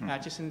 68.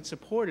 Acheson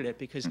supported it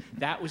because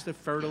that was the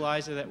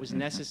fertilizer that was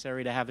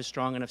necessary to have a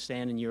strong enough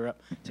stand in Europe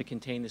to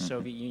contain the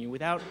Soviet Union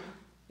without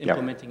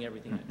implementing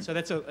everything. So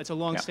that's a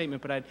long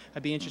statement, but I'd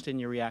be interested in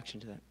your reaction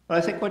to that. Well,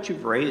 I think what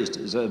you've raised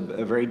is a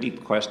very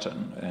deep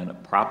question and a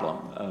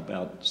problem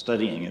about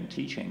studying and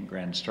teaching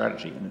grand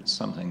strategy, and it's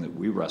something that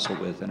we wrestle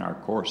with in our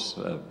course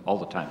all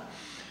the time.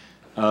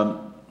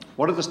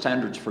 What are the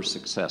standards for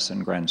success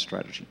in grand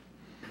strategy?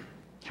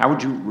 How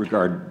would you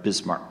regard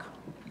Bismarck?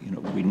 You know,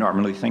 we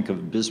normally think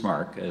of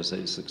Bismarck as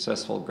a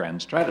successful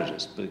grand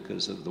strategist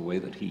because of the way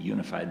that he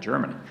unified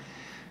Germany.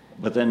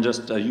 But then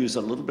just use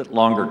a little bit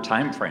longer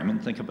time frame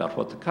and think about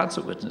what the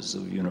consequences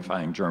of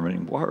unifying Germany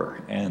were,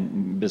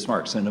 and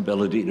Bismarck's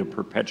inability to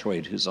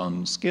perpetuate his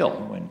own skill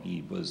when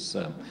he was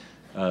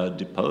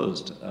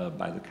deposed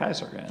by the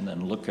Kaiser, and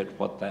then look at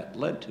what that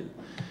led to.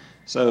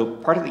 So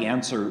part of the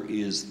answer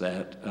is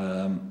that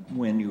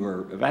when you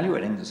are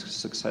evaluating the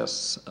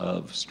success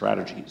of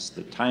strategies,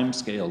 the time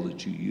scale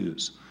that you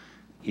use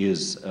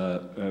is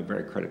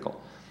very critical.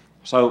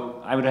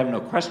 So I would have no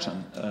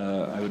question.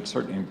 I would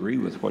certainly agree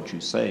with what you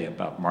say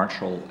about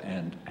Marshall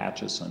and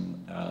Acheson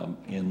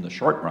in the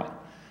short run.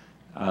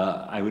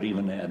 I would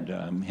even add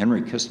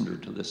Henry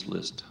Kissinger to this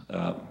list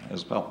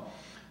as well.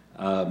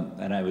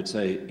 And I would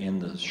say in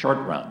the short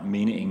run,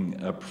 meaning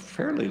a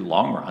fairly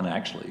long run,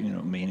 actually,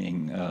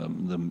 meaning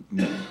the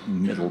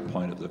middle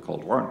point of the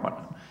Cold War and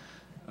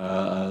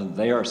whatnot.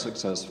 They are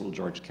successful.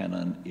 George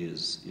Kennan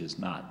is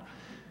not.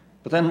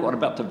 But then what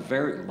about the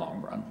very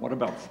long run? What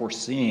about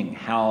foreseeing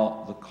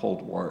how the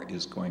Cold War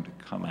is going to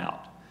come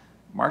out?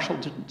 Marshall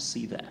didn't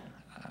see that.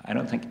 I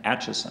don't think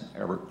Acheson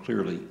ever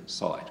clearly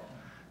saw it.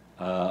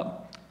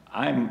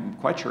 I'm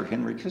quite sure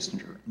Henry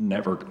Kissinger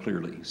never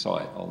clearly saw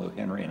it, although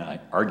Henry and I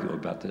argue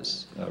about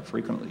this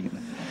frequently.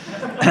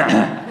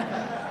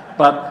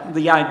 But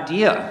the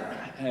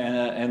idea,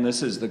 and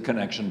this is the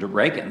connection to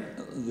Reagan,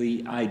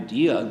 the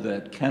idea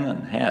that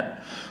Kennan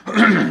had,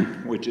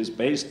 which is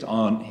based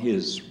on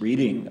his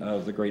reading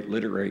of the great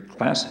literary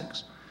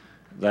classics,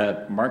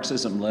 that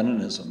Marxism,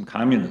 Leninism,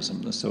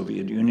 communism, the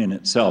Soviet Union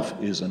itself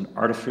is an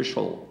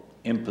artificial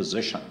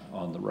imposition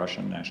on the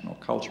Russian national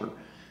culture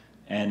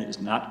and is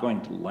not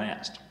going to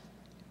last.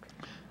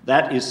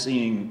 That is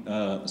seeing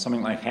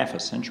something like half a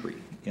century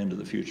into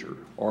the future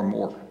or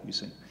more, you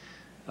see.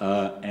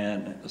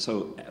 And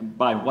so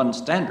by one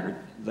standard,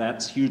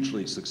 that's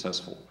hugely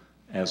successful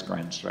as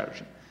grand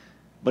strategy.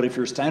 But if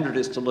your standard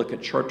is to look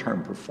at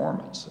short-term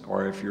performance,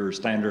 or if your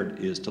standard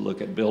is to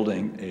look at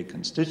building a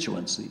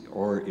constituency,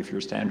 or if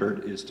your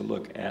standard is to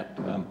look at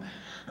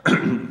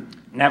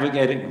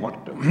navigating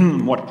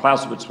what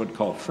Clausewitz would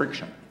call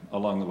friction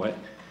along the way,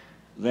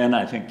 then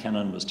I think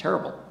Kennan was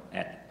terrible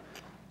at it.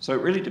 So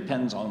it really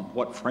depends on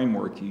what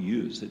framework you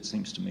use, it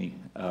seems to me,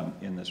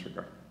 in this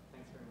regard.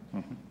 Thanks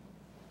very much.